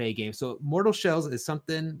when I play a game. So Mortal Shells is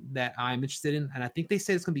something that I'm interested in, and I think they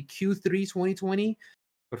said it's going to be Q3 2020,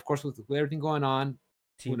 but of course with everything going on,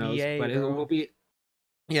 who knows? But it will be,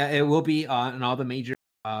 it will be on all the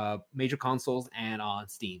major consoles and on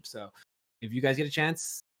Steam. So if you guys get a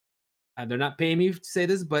chance, they're not paying me to say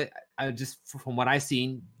this, but I just, from what I've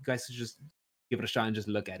seen, you guys should just give it a shot and just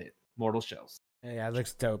look at it. Mortal Shells. Yeah, it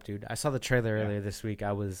looks dope, dude. I saw the trailer earlier this week.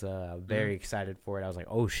 I was very excited for it. I was like,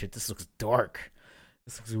 oh shit, this looks dark.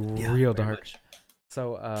 This looks real dark. Much.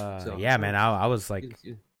 So man, I was like,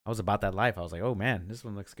 I was about that life. I was like, oh man, this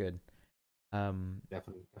one looks good.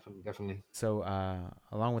 Definitely. So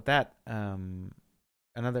along with that,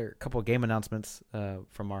 another couple of game announcements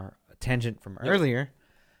from our tangent from earlier.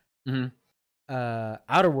 Mm-hmm.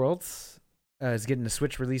 Outer Worlds is getting a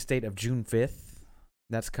Switch release date of June 5th.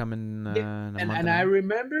 That's coming Yeah, in a and month. and I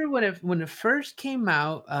remember when it first came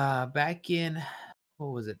out, back in, what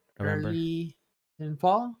was it, November. early in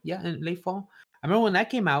fall? Yeah, in late fall. I remember when that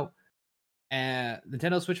came out,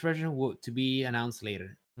 Nintendo Switch version to be announced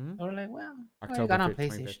later. Mhm. I was like, well, I already October got on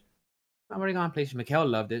 25th. PlayStation. I already got on PlayStation. Mikhail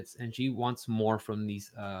loved it, and she wants more from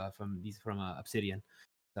Obsidian.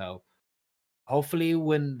 So hopefully,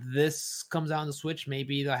 when this comes out on the Switch,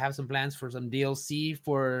 maybe they'll have some plans for some DLC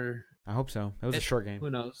for I hope so. It was a it. short game. Who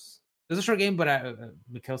knows? It was a short game, but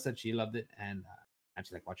Mikhail said she loved it, and I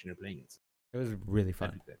actually like watching her playing it. So It was really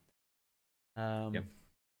that'd fun. be good. Yep.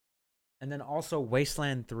 And then also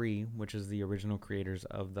Wasteland 3, which is the original creators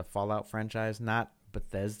of the Fallout franchise, not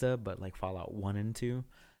Bethesda, but like Fallout 1 and 2.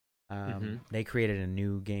 They created a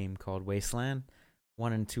new game called Wasteland.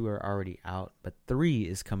 1 and 2 are already out, but 3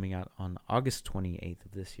 is coming out on August 28th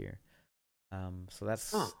of this year. So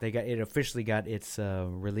that's they got it officially got its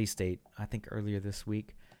release date, I think earlier this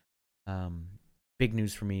week. Big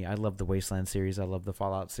news for me. I love the Wasteland series. I love the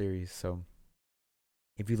Fallout series. So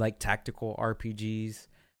if you like tactical RPGs,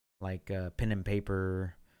 like pen and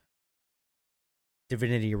paper,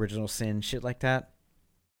 Divinity Original Sin, shit like that.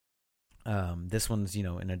 This one's, in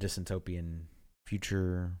a dystopian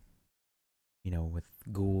future, with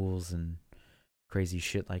ghouls and crazy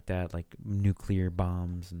shit like that, like nuclear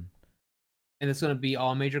bombs. And it's going to be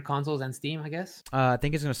all major consoles and Steam, I guess? I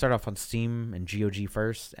think it's going to start off on Steam and GOG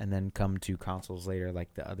first, and then come to consoles later,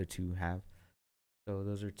 like the other two have. So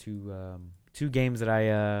those are two games that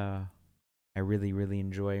I really, really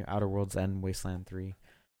enjoy, Outer Worlds and Wasteland 3.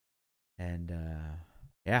 And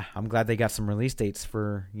yeah, I'm glad they got some release dates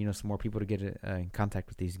for, some more people to get in contact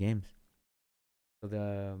with these games. So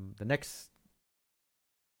the next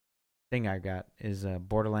thing I got is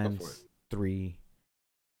Borderlands 3.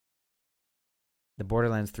 The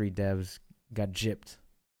Borderlands 3 devs got gypped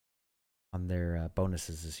on their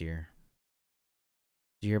bonuses this year.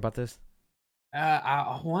 Did you hear about this?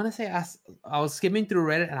 I want to say I was skimming through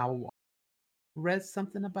Reddit and I read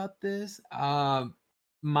something about this.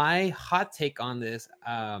 My hot take on this,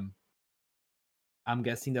 I'm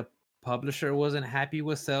guessing the publisher wasn't happy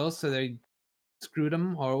with sales, so they screwed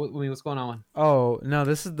them, or what's going on? Oh, no,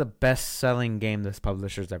 this is the best-selling game this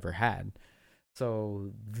publisher's ever had.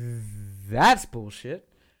 So that's bullshit.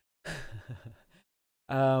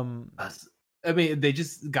 I mean, they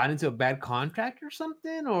just got into a bad contract or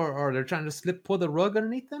something, or they're trying to pull the rug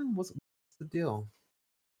underneath them? What's the deal?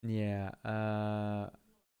 Yeah.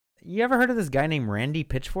 You ever heard of this guy named Randy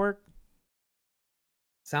Pitchfork?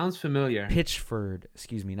 Sounds familiar. Pitchford,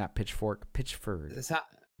 excuse me, not Pitchfork. Pitchford.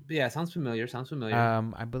 Yeah, sounds familiar.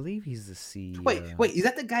 I believe he's the CEO. Wait, is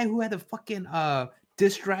that the guy who had the fucking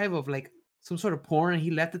disk drive of like some sort of porn and he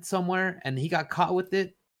left it somewhere and he got caught with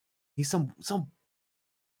it? He's some.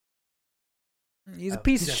 He's a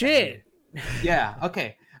piece of shit. Yeah.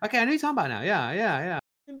 Okay. I know you're talking about now. Yeah.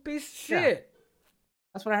 Piece of shit.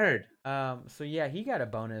 That's what I heard. So yeah, he got a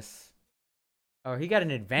bonus. Oh, he got an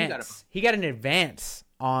advance. He got an advance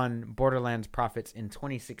on Borderlands profits in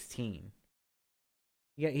 2016.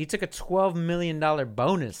 He took a $12 million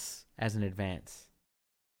bonus as an advance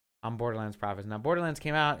on Borderlands profits. Now, Borderlands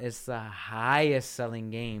came out. It's the highest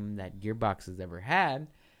selling game that Gearbox has ever had.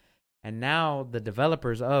 And now the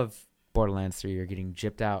developers of Borderlands 3 are getting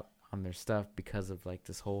gypped out on their stuff because of like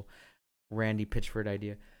this whole Randy Pitchford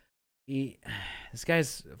idea. This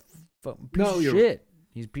guy's piece of shit.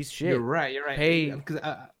 He's a piece of shit. You're right. Hey, because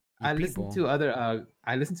I listened to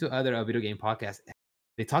other video game podcasts.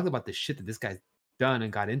 They talked about the shit that this guy's done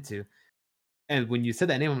and got into. And when you said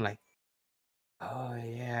that name, I'm like, oh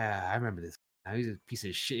yeah, I remember this. Now he's a piece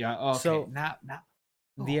of shit. Okay, so now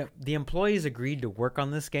the employees agreed to work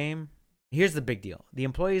on this game. Here's the big deal: the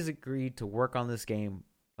employees agreed to work on this game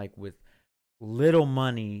like with little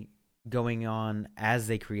money going on as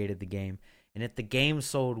they created the game. And if the game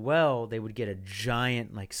sold well, they would get a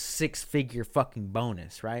giant, like 6-figure fucking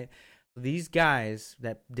bonus, right? So these guys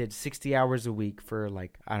that did 60 hours a week for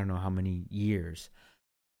like I don't know how many years,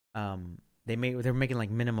 they're making like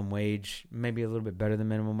minimum wage, maybe a little bit better than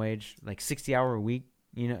minimum wage, like 60-hour a week,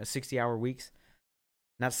 60-hour weeks,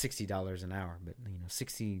 not $60 an hour, but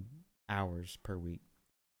 60 hours per week.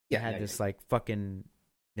 Like fucking,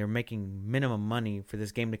 they're making minimum money for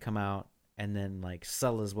this game to come out and then like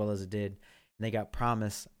sell as well as it did. And they got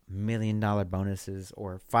promised $1 million bonuses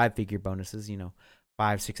or 5-figure bonuses,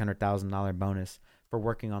 $500,000-$600,000 bonus for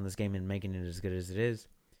working on this game and making it as good as it is.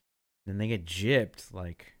 Then they get gypped.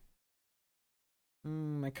 Like,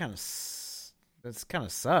 I kind of that's kind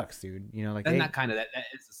of sucks, dude. You know, like That's not kind of that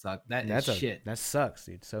is a suck. That's shit. That sucks,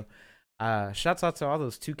 dude. So, shouts out to all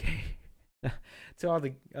those 2K, to all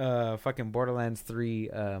the fucking Borderlands 3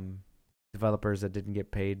 developers that didn't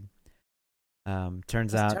get paid.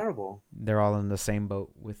 Turns out terrible. They're all in the same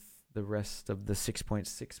boat with the rest of the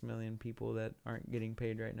 6.6 million people that aren't getting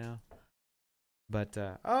paid right now. But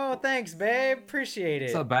oh, thanks, babe. Appreciate it.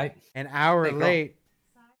 What's up, babe? An hour Hey, girl. late.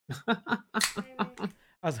 I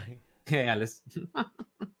was like, Hey, Alice. oh, she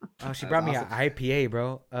That's brought me awesome. an IPA,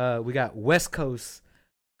 bro. We got West Coast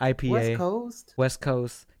IPA. West Coast, West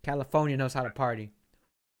Coast. California knows how to party.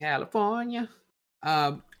 California.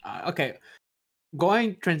 Okay.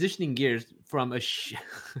 Transitioning gears from a Oh,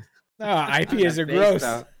 IPAs are gross.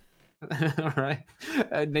 All right.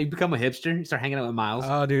 They become a hipster. You start hanging out with Miles.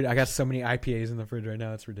 Oh, dude, I got so many IPAs in the fridge right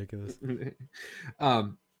now. It's ridiculous.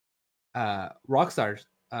 Rockstar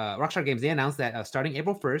Games, they announced that starting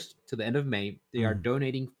April 1st to the end of May, they are Mm.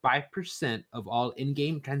 donating 5% of all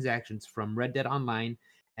in-game transactions from Red Dead Online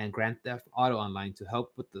and Grand Theft Auto Online to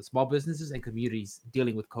help with the small businesses and communities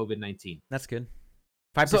dealing with COVID-19. That's good.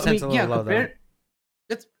 5% is a little low, though.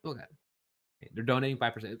 It's okay. They're donating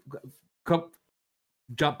 5%.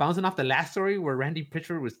 Bouncing off the last story where Randy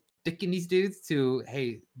Pitchford was sticking these dudes to,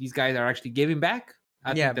 hey, these guys are actually giving back.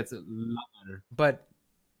 I think that's a lot better. But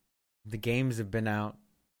the games have been out.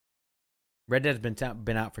 Red Dead's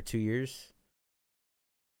been out for 2 years.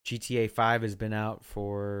 GTA 5 has been out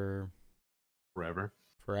for forever.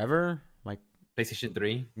 Like PlayStation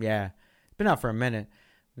 3. Yeah, it's been out for a minute.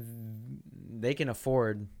 They can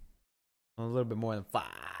afford a little bit more than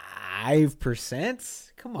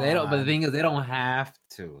 5%. Come on, They don't. But the thing is, they don't have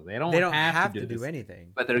to. They don't have to do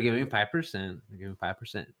anything. But they're giving 5%. They're giving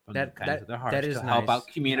 5% from the kindness of their hearts is to help nice. out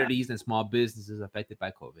communities and small businesses affected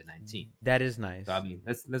by COVID-19. That is nice. So I mean,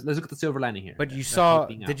 let's look at the silver lining here. But you That's saw?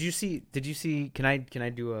 helping out. Did you see? Can I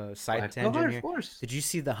do a side Go tangent ahead, here? of course. Did you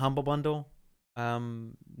see the Humble Bundle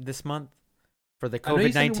this month for the I know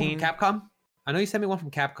you sent me COVID-19? one from Capcom. I know you sent me one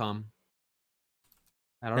from Capcom.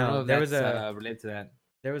 I don't know if there that's was related to that.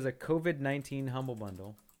 There was a COVID-19 Humble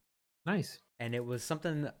Bundle, Nice. and it was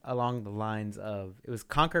something along the lines of it was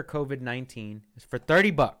Conquer COVID-19 it's for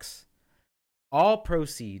 $30. All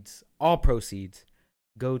proceeds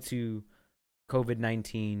go to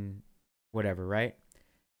COVID-19 whatever, right?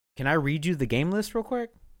 Can I read you the game list real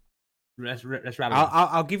quick? Let's rattle.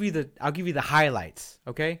 I'll give you the highlights,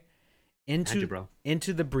 okay? Bro.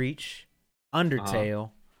 Into the Breach,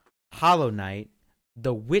 Undertale, Hollow Knight,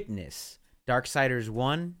 The Witness, Darksiders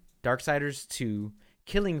 1, Darksiders 2,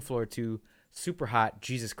 Killing Floor 2, Super Hot,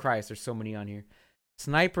 Jesus Christ, there's so many on here.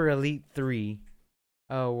 Sniper Elite 3.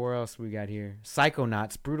 Oh, where else we got here?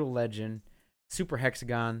 Psychonauts, Brutal Legend, Super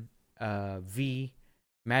Hexagon, V,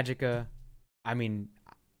 Magicka. I mean,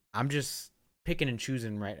 I'm just picking and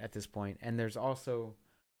choosing right at this point. And there's also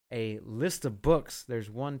a list of books. There's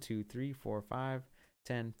 1, 2, 3, 4, 5,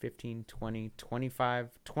 10, 15, 20, 25,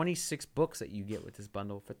 26 books that you get with this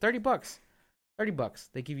bundle for $30. $30.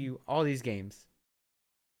 They give you all these games.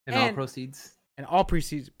 And all proceeds. And all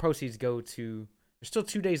proceeds go to. There's still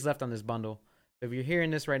 2 days left on this bundle. So if you're hearing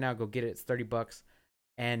this right now, go get it. It's $30.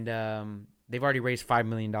 And they've already raised $5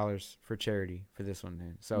 million for charity for this one.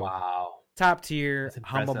 Man. So wow. Top tier, That's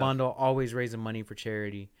Humble impressive. Bundle, always raising money for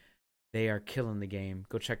charity. They are killing the game.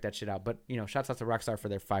 Go check that shit out. But, shouts out to Rockstar for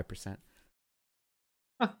their 5%.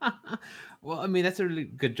 Well, I mean, that's a really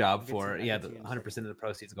good job I for can see 100% of the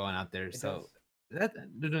proceeds going out there. It So they're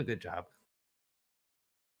doing a good job.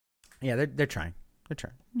 Yeah, they're trying. They're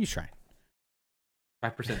trying. You trying.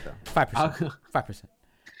 5% though. 5%. 5%.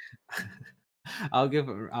 I'll give.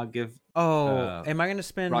 Oh, am I gonna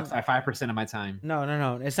spend Rockstar 5% of my time.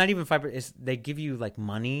 No. It's not even 5%. It's they give you like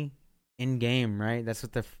money in game, right? That's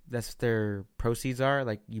what their proceeds are.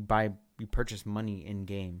 Like you purchase money in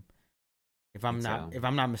game. If I'm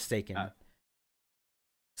not mistaken.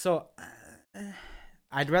 So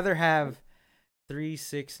I'd rather have 3,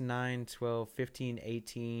 6, 9, 12, 15,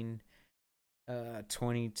 18,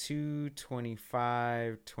 22,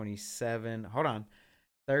 25, 27. Hold on.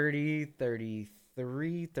 30,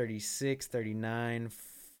 33, 36, 39,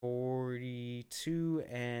 42,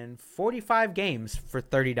 and 45 games for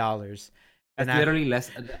 $30. That's literally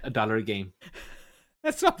less a dollar a game.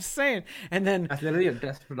 That's what I'm saying. And then That's literally a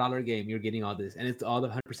less per dollar game. You're getting all this, and it's all the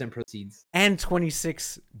 100% proceeds. and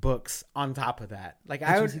 26 books on top of that. Like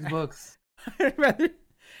I would, books. I'd rather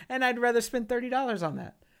spend $30 on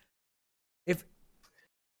that. If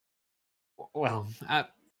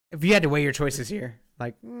you had to weigh your choices here,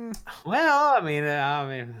 like, well, I mean,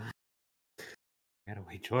 gotta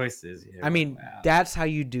weigh choices. Here. I mean, Wow. that's how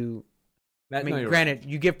you do I mean, granted,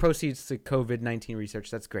 you give proceeds to COVID-19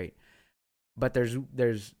 research. That's great, but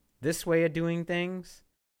there's this way of doing things,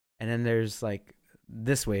 and then there's like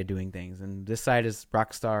this way of doing things, and this side is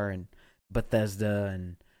Rockstar and Bethesda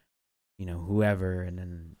and whoever, and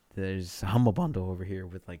then there's Humble Bundle over here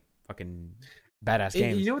with like fucking badass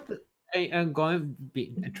games. You know what? I'm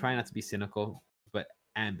trying not to be cynical, but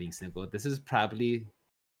I'm being cynical. This is probably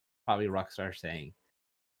Rockstar saying,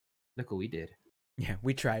 "Look what we did. Yeah,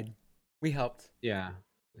 we tried. We helped. Yeah,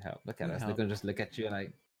 we helped. Look at us. They're gonna just look at you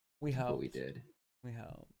like, we helped. What we did. We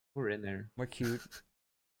helped. We're in there. We're cute."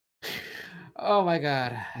 Oh my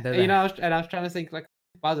god! I was trying to think like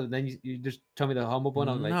positive. Then you just told me the Humble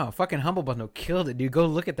Bundle. No, fucking Humble Bundle killed it, dude. Go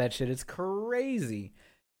look at that shit. It's crazy.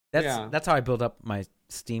 That's how I build up my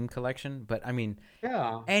Steam collection. But I mean,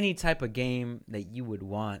 any type of game that you would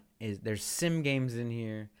want there's sim games in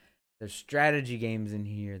here. There's strategy games in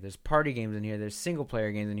here. There's party games in here. There's single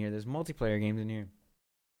player games in here. There's multiplayer games in here.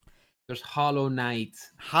 There's Hollow Knight.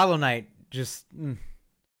 Just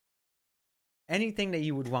anything that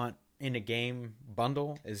you would want in a game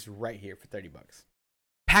bundle is right here for $30.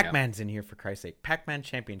 Pac-Man's in here, for Christ's sake. Pac-Man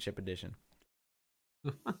Championship Edition.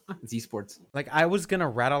 It's esports. Like, I was gonna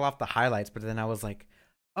rattle off the highlights, but then I was like,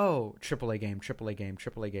 oh, AAA game.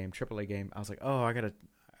 I was like, oh, I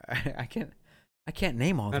can't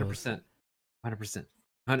name all 100%. 100%.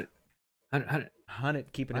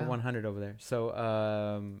 100, keeping it 100 over there.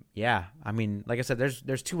 So, yeah. I mean, like I said,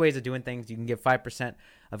 there's two ways of doing things. You can give 5%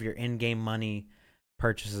 of your in-game money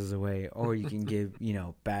purchases away, or you can give,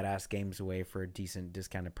 badass games away for a decent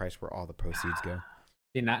discounted price where all the proceeds go.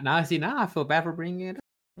 Now I feel bad for bringing it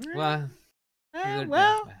up.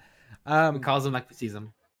 We calls them like we sees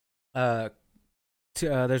them.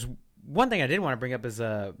 There's one thing I did want to bring up is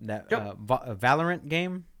that Valorant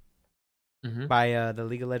game by the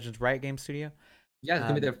League of Legends Riot Games studio. Yeah, it's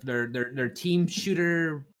gonna be their team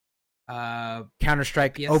shooter,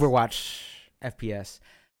 Counter-Strike, FPS. Overwatch FPS.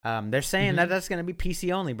 They're saying that that's gonna be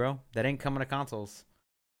PC only, bro. That ain't coming to consoles.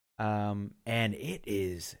 And it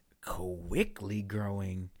is quickly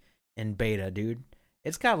growing in beta, dude.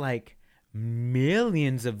 It's got like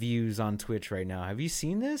millions of views on Twitch right now. Have you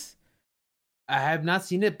seen this? I have not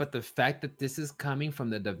seen it, but the fact that this is coming from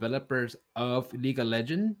the developers of League of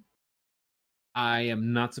Legends, I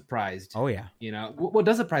am not surprised. Oh yeah. What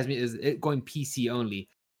does surprise me is it going PC only.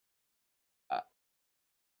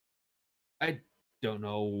 I don't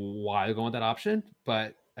know why they're going with that option,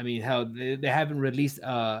 but I mean, hell, they haven't released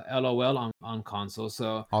LOL on console,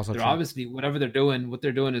 so also they're obviously what they're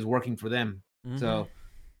doing is working for them. Mm-hmm. So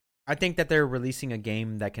I think that they're releasing a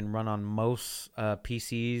game that can run on most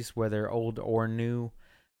PCs, whether old or new,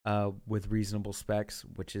 with reasonable specs,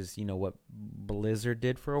 which is what Blizzard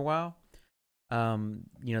did for a while.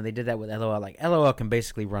 They did that with LOL. Like LOL can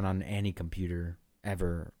basically run on any computer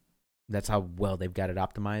ever. That's how well they've got it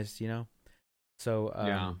optimized. So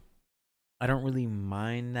I don't really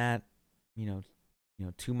mind that,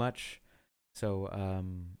 too much. So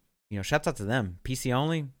shouts out to them. PC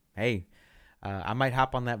only. Hey, I might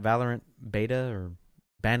hop on that Valorant beta or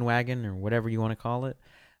bandwagon or whatever you want to call it,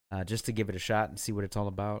 just to give it a shot and see what it's all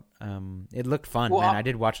about. It looked fun, man. I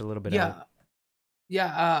did watch a little bit of it.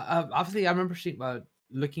 Yeah, obviously I remember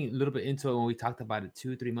looking a little bit into it when we talked about it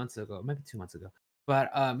 2-3 months ago, maybe 2 months ago.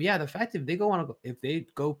 But the fact if they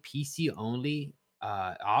go PC only,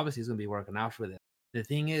 obviously it's gonna be working out for them. The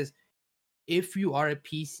thing is, if you are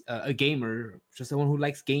a gamer, just someone who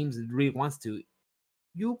likes games and really wants to,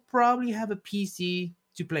 you probably have a PC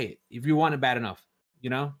to play it if you want it bad enough,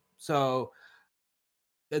 So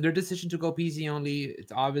their decision to go PC only,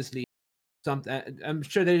 it's obviously something. I'm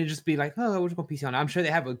sure they didn't just be like, oh, we're just going PC only. I'm sure they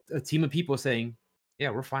have a team of people saying, yeah,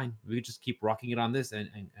 we're fine. We just keep rocking it on this and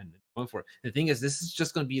going for it. The thing is, this is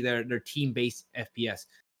just going to be their team-based FPS.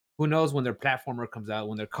 Who knows when their platformer comes out,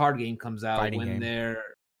 when their card game comes out, their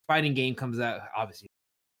fighting game comes out, obviously.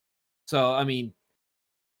 So, I mean,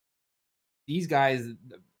 these guys,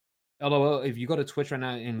 LOL, if you go to Twitch right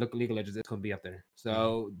now and look at League of Legends, it's going to be up there.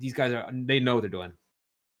 So these guys they know what they're doing.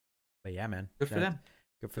 But yeah, man, good for them.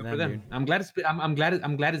 Good for them. Dude. I'm glad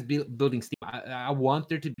it's building steam. I want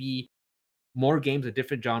there to be more games of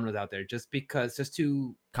different genres out there, just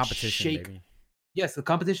to competition. Baby. Yes, the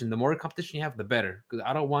competition. The more competition you have, the better. Because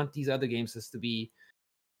I don't want these other games just to be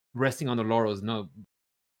resting on the laurels. No,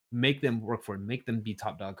 make them work for it. Make them be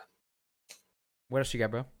top dog. What else you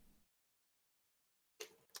got, bro?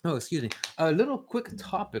 Oh, excuse me. A little quick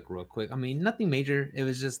topic, real quick. I mean, nothing major. It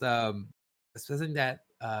was just something that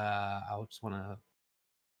I just want to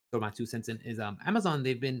throw my 2 cents in. Is Amazon?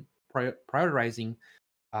 They've been prioritizing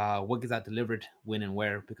what gets out delivered, when and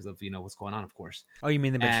where, because of what's going on, of course. Oh, you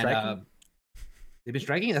mean they've been striking? They've been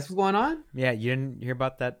striking. That's what's going on. Yeah, you didn't hear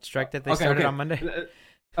about that strike that they started on Monday?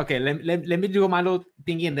 Okay, let me do my little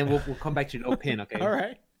thingy, and then we'll come back to your little pin. Okay. All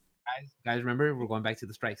right. Guys, remember we're going back to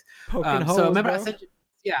the strikes. Poking holes, so remember bro. I sent you,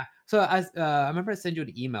 yeah. So I remember I sent you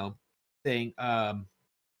an email saying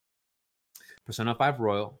Persona 5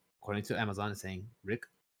 Royal, according to Amazon, is saying, Rick,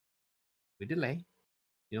 we delay,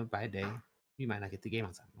 by a day, you might not get the game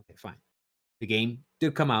on time. Okay, fine. The game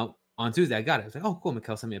did come out on Tuesday. I got it. I was like, oh, cool.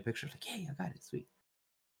 Mikkel sent me a picture. I was like, hey, I got it. Sweet.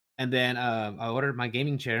 And then I ordered my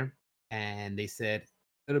gaming chair, and they said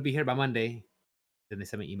it'll be here by Monday. Then they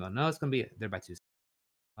sent me an email. No, it's gonna be there by Tuesday.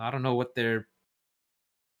 I don't know what their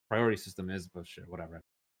priority system is, but sure, whatever.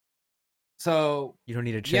 So you don't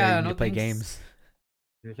need a chair. You need to play games.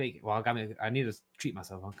 Well, I need to treat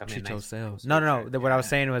myself. Treat yourself. No. What I was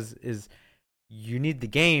saying is you need the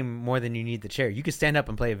game more than you need the chair. You can stand up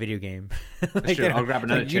and play a video game. Like, sure, I'll grab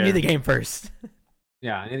another chair. You need the game first.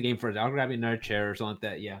 Yeah, I need the game first. I'll grab another chair or something like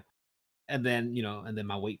that. Yeah, and then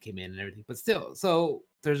my weight came in and everything. But still, so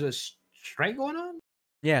there's a strike going on.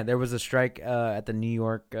 Yeah, there was a strike at the New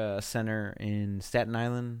York Center in Staten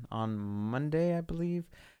Island on Monday, I believe,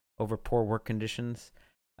 over poor work conditions.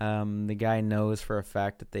 The guy knows for a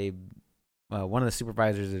fact that one of the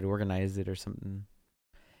supervisors had organized it or something.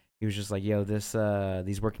 He was just like, "Yo,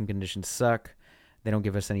 these working conditions suck. They don't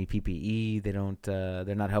give us any PPE.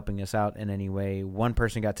 They're not helping us out in any way. One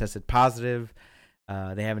person got tested positive.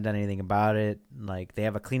 They haven't done anything about it. Like, they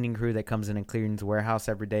have a cleaning crew that comes in and cleans the warehouse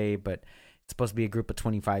every day, but it's supposed to be a group of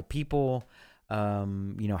 25 people.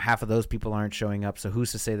 Half of those people aren't showing up. So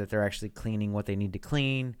who's to say that they're actually cleaning what they need to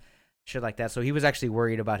clean? Shit like that." So he was actually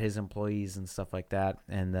worried about his employees and stuff like that,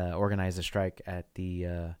 and organized a strike at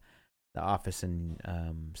the office in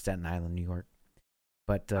Staten Island, New York.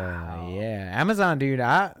 But wow. Yeah, Amazon, dude,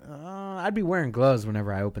 I'd be wearing gloves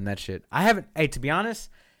whenever I open that shit. I haven't. Hey, to be honest,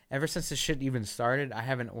 ever since this shit even started, I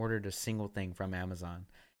haven't ordered a single thing from Amazon.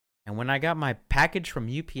 And when I got my package from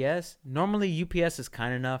UPS, normally UPS is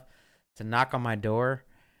kind enough to knock on my door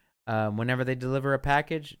whenever they deliver a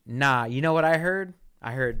package. Nah, you know what I heard?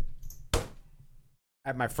 I heard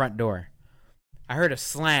at my front door. I heard a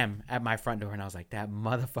slam at my front door, and I was like, that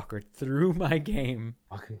motherfucker threw my game.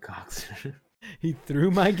 Fucking cocks. He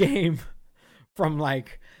threw my game from,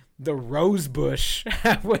 like, the rose bush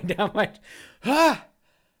halfway down my...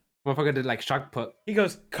 Motherfucker did, like, shark put. He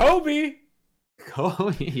goes, Kobe!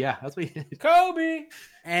 Kobe, yeah, that's what he did. Kobe!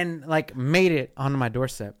 And, like, made it onto my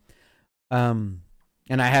doorstep. And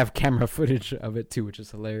I have camera footage of it, too, which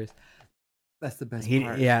is hilarious. That's the best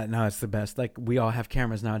part. Yeah, no, it's the best. Like, we all have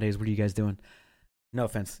cameras nowadays. What are you guys doing? No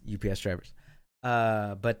offense, UPS drivers.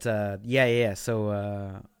 Yeah.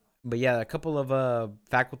 So, but yeah, a couple of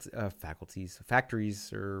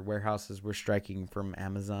factories or warehouses were striking from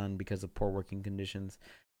Amazon because of poor working conditions.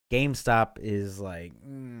 GameStop is like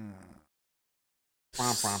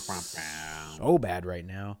so bad right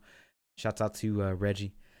now. Shouts out to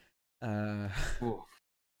Reggie.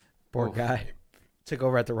 Poor guy. Took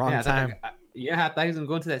over at the wrong time. I thought he was going to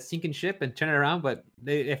go into that sinking ship and turn it around, but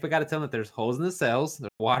they forgot to tell him that there's holes in the sails,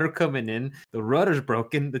 there's water coming in, the rudder's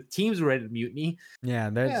broken, the team's ready to mutiny.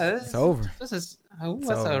 Yeah, it's over. That's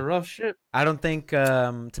a rough ship. I don't think,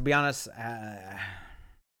 to be honest,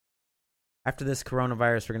 after this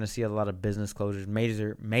coronavirus, we're going to see a lot of business closures,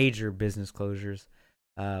 major business closures.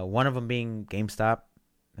 One of them being GameStop.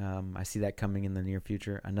 I see that coming in the near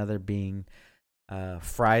future. Another being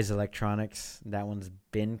Fry's Electronics. That one's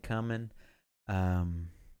been coming. And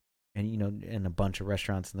and a bunch of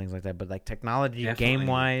restaurants and things like that. But like technology, game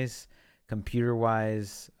wise, computer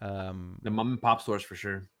wise, the mom and pop stores for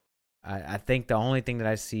sure. I think the only thing that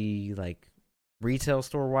I see like retail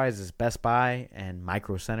store wise is Best Buy and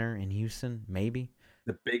Micro Center in Houston, maybe.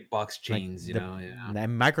 The big box chains,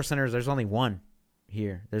 And Micro Centers, there's only one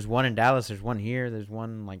here. There's one in Dallas. There's one here. There's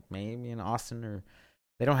one like maybe in Austin, or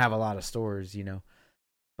they don't have a lot of stores,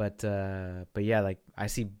 But yeah, like I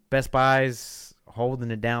see Best Buy's holding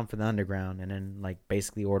it down for the underground, and then like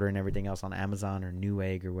basically ordering everything else on Amazon or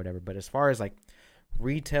Newegg or whatever. But as far as like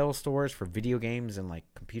retail stores for video games and like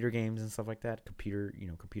computer games and stuff like that,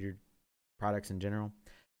 computer products in general,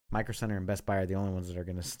 Micro Center and Best Buy are the only ones that are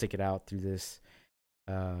gonna stick it out through this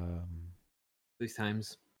these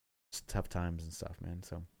times. It's tough times and stuff, man.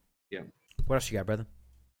 So yeah. What else you got, brother?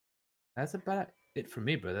 That's about it for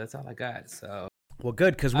me, brother. That's all I got. So well,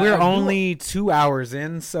 good, because we're only 2 hours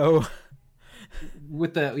in, so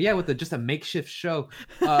with just a makeshift show.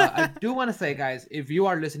 I do want to say, guys, if you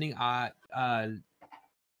are listening,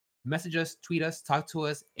 message us, tweet us, talk to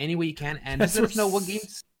us any way you can, and just let us know what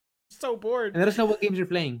games. So bored. And let us know what games you're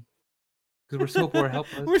playing, because we're so bored. Help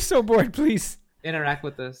us. We're so bored. Please Interact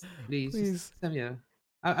with us, please. Please. Just send me a.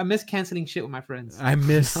 I miss canceling shit with my friends. I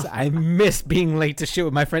miss being late to shit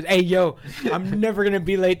with my friends. Hey, yo, I'm never gonna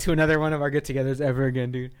be late to another one of our get-togethers ever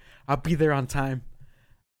again, dude. I'll be there on time.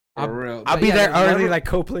 For real. I'll be there early, like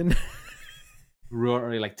Copeland. Real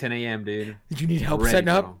early, like 10 a.m., dude. You need help setting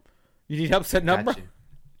up? Bro. You need help setting up, bro? You.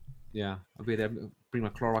 Yeah, I'll be there. Bring my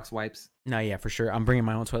Clorox wipes. No, yeah, for sure. I'm bringing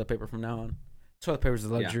my own toilet paper from now on. Toilet paper is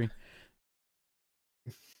a luxury.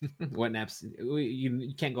 Yeah. What naps?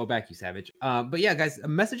 You can't go back, you savage. But yeah, guys,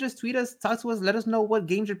 message us, tweet us, talk to us, let us know what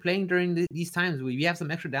games you're playing during these times. We have some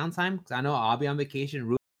extra downtime because I know I'll be on vacation,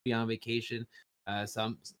 Ruben will be on vacation.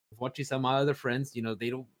 Some other friends, they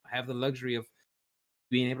don't have the luxury of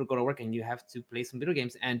being able to go to work, and you have to play some video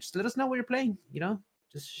games. And just let us know what you're playing.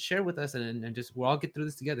 Just share with us, and just we'll all get through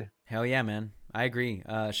this together. Hell yeah, man! I agree.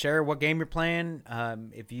 Share what game you're playing.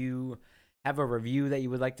 If you have a review that you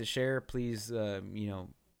would like to share, please,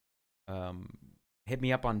 hit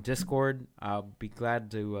me up on Discord. I'll be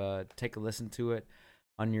glad to take a listen to it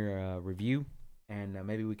on your review, and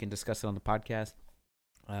maybe we can discuss it on the podcast.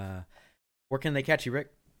 Where can they catch you,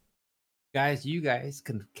 Rick? Guys, you guys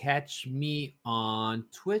can catch me on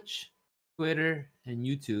Twitch, Twitter, and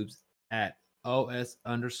YouTube at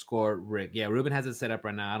OS_Rick. Yeah, Ruben has it set up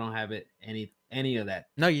right now. I don't have it any of that.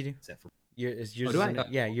 No, you do. Set for yours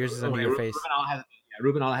is under your face.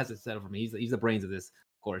 Ruben all has it set up for me. He's the brains of this,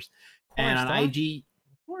 of course. And on IG,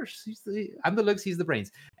 of course, I'm the looks. He's the brains.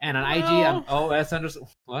 And on IG, I'm OS_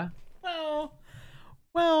 what?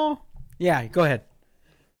 Well, yeah. Go ahead.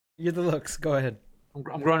 You're the looks. Go ahead.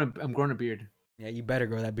 I'm growing a beard. Yeah, you better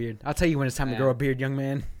grow that beard. I'll tell you when it's time to grow a beard, young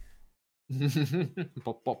man.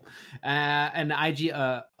 Pop, pop. And IG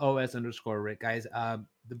OS_Rick, guys.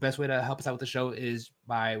 The best way to help us out with the show is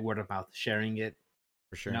by word of mouth, sharing it.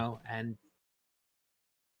 For sure. And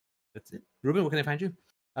that's it. Ruben, where can I find you?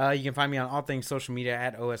 You can find me on all things social media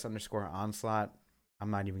at OS_Onslaught.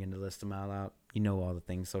 I'm not even going to list them all out. You know all the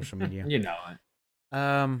things social media. You know it.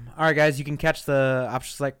 All right, guys, you can catch the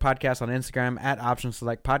Option Select Podcast on Instagram at Option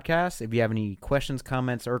Select Podcast. If you have any questions,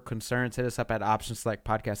 comments, or concerns, hit us up at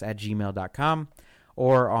optionselectpodcast@gmail.com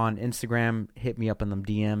or on Instagram, hit me up in them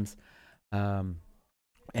DMs, and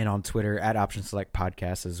on Twitter at Option Select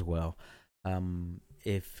Podcast as well.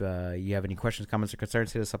 If you have any questions, comments, or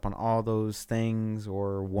concerns, hit us up on all those things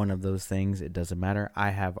or one of those things. It doesn't matter.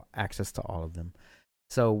 I have access to all of them.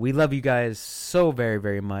 So we love you guys so very,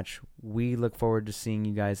 very much. We look forward to seeing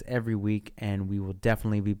you guys every week, and we will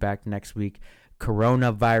definitely be back next week.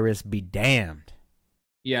 Coronavirus be damned.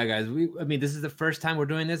 Yeah, guys. This is the first time we're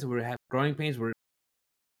doing this. We're having growing pains. We're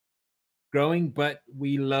growing, but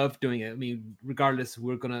we love doing it. Regardless,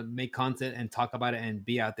 we're going to make content and talk about it and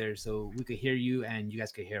be out there so we could hear you and you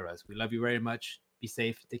guys could hear us. We love you very much. Be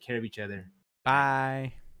safe. Take care of each other.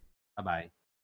 Bye. Bye-bye.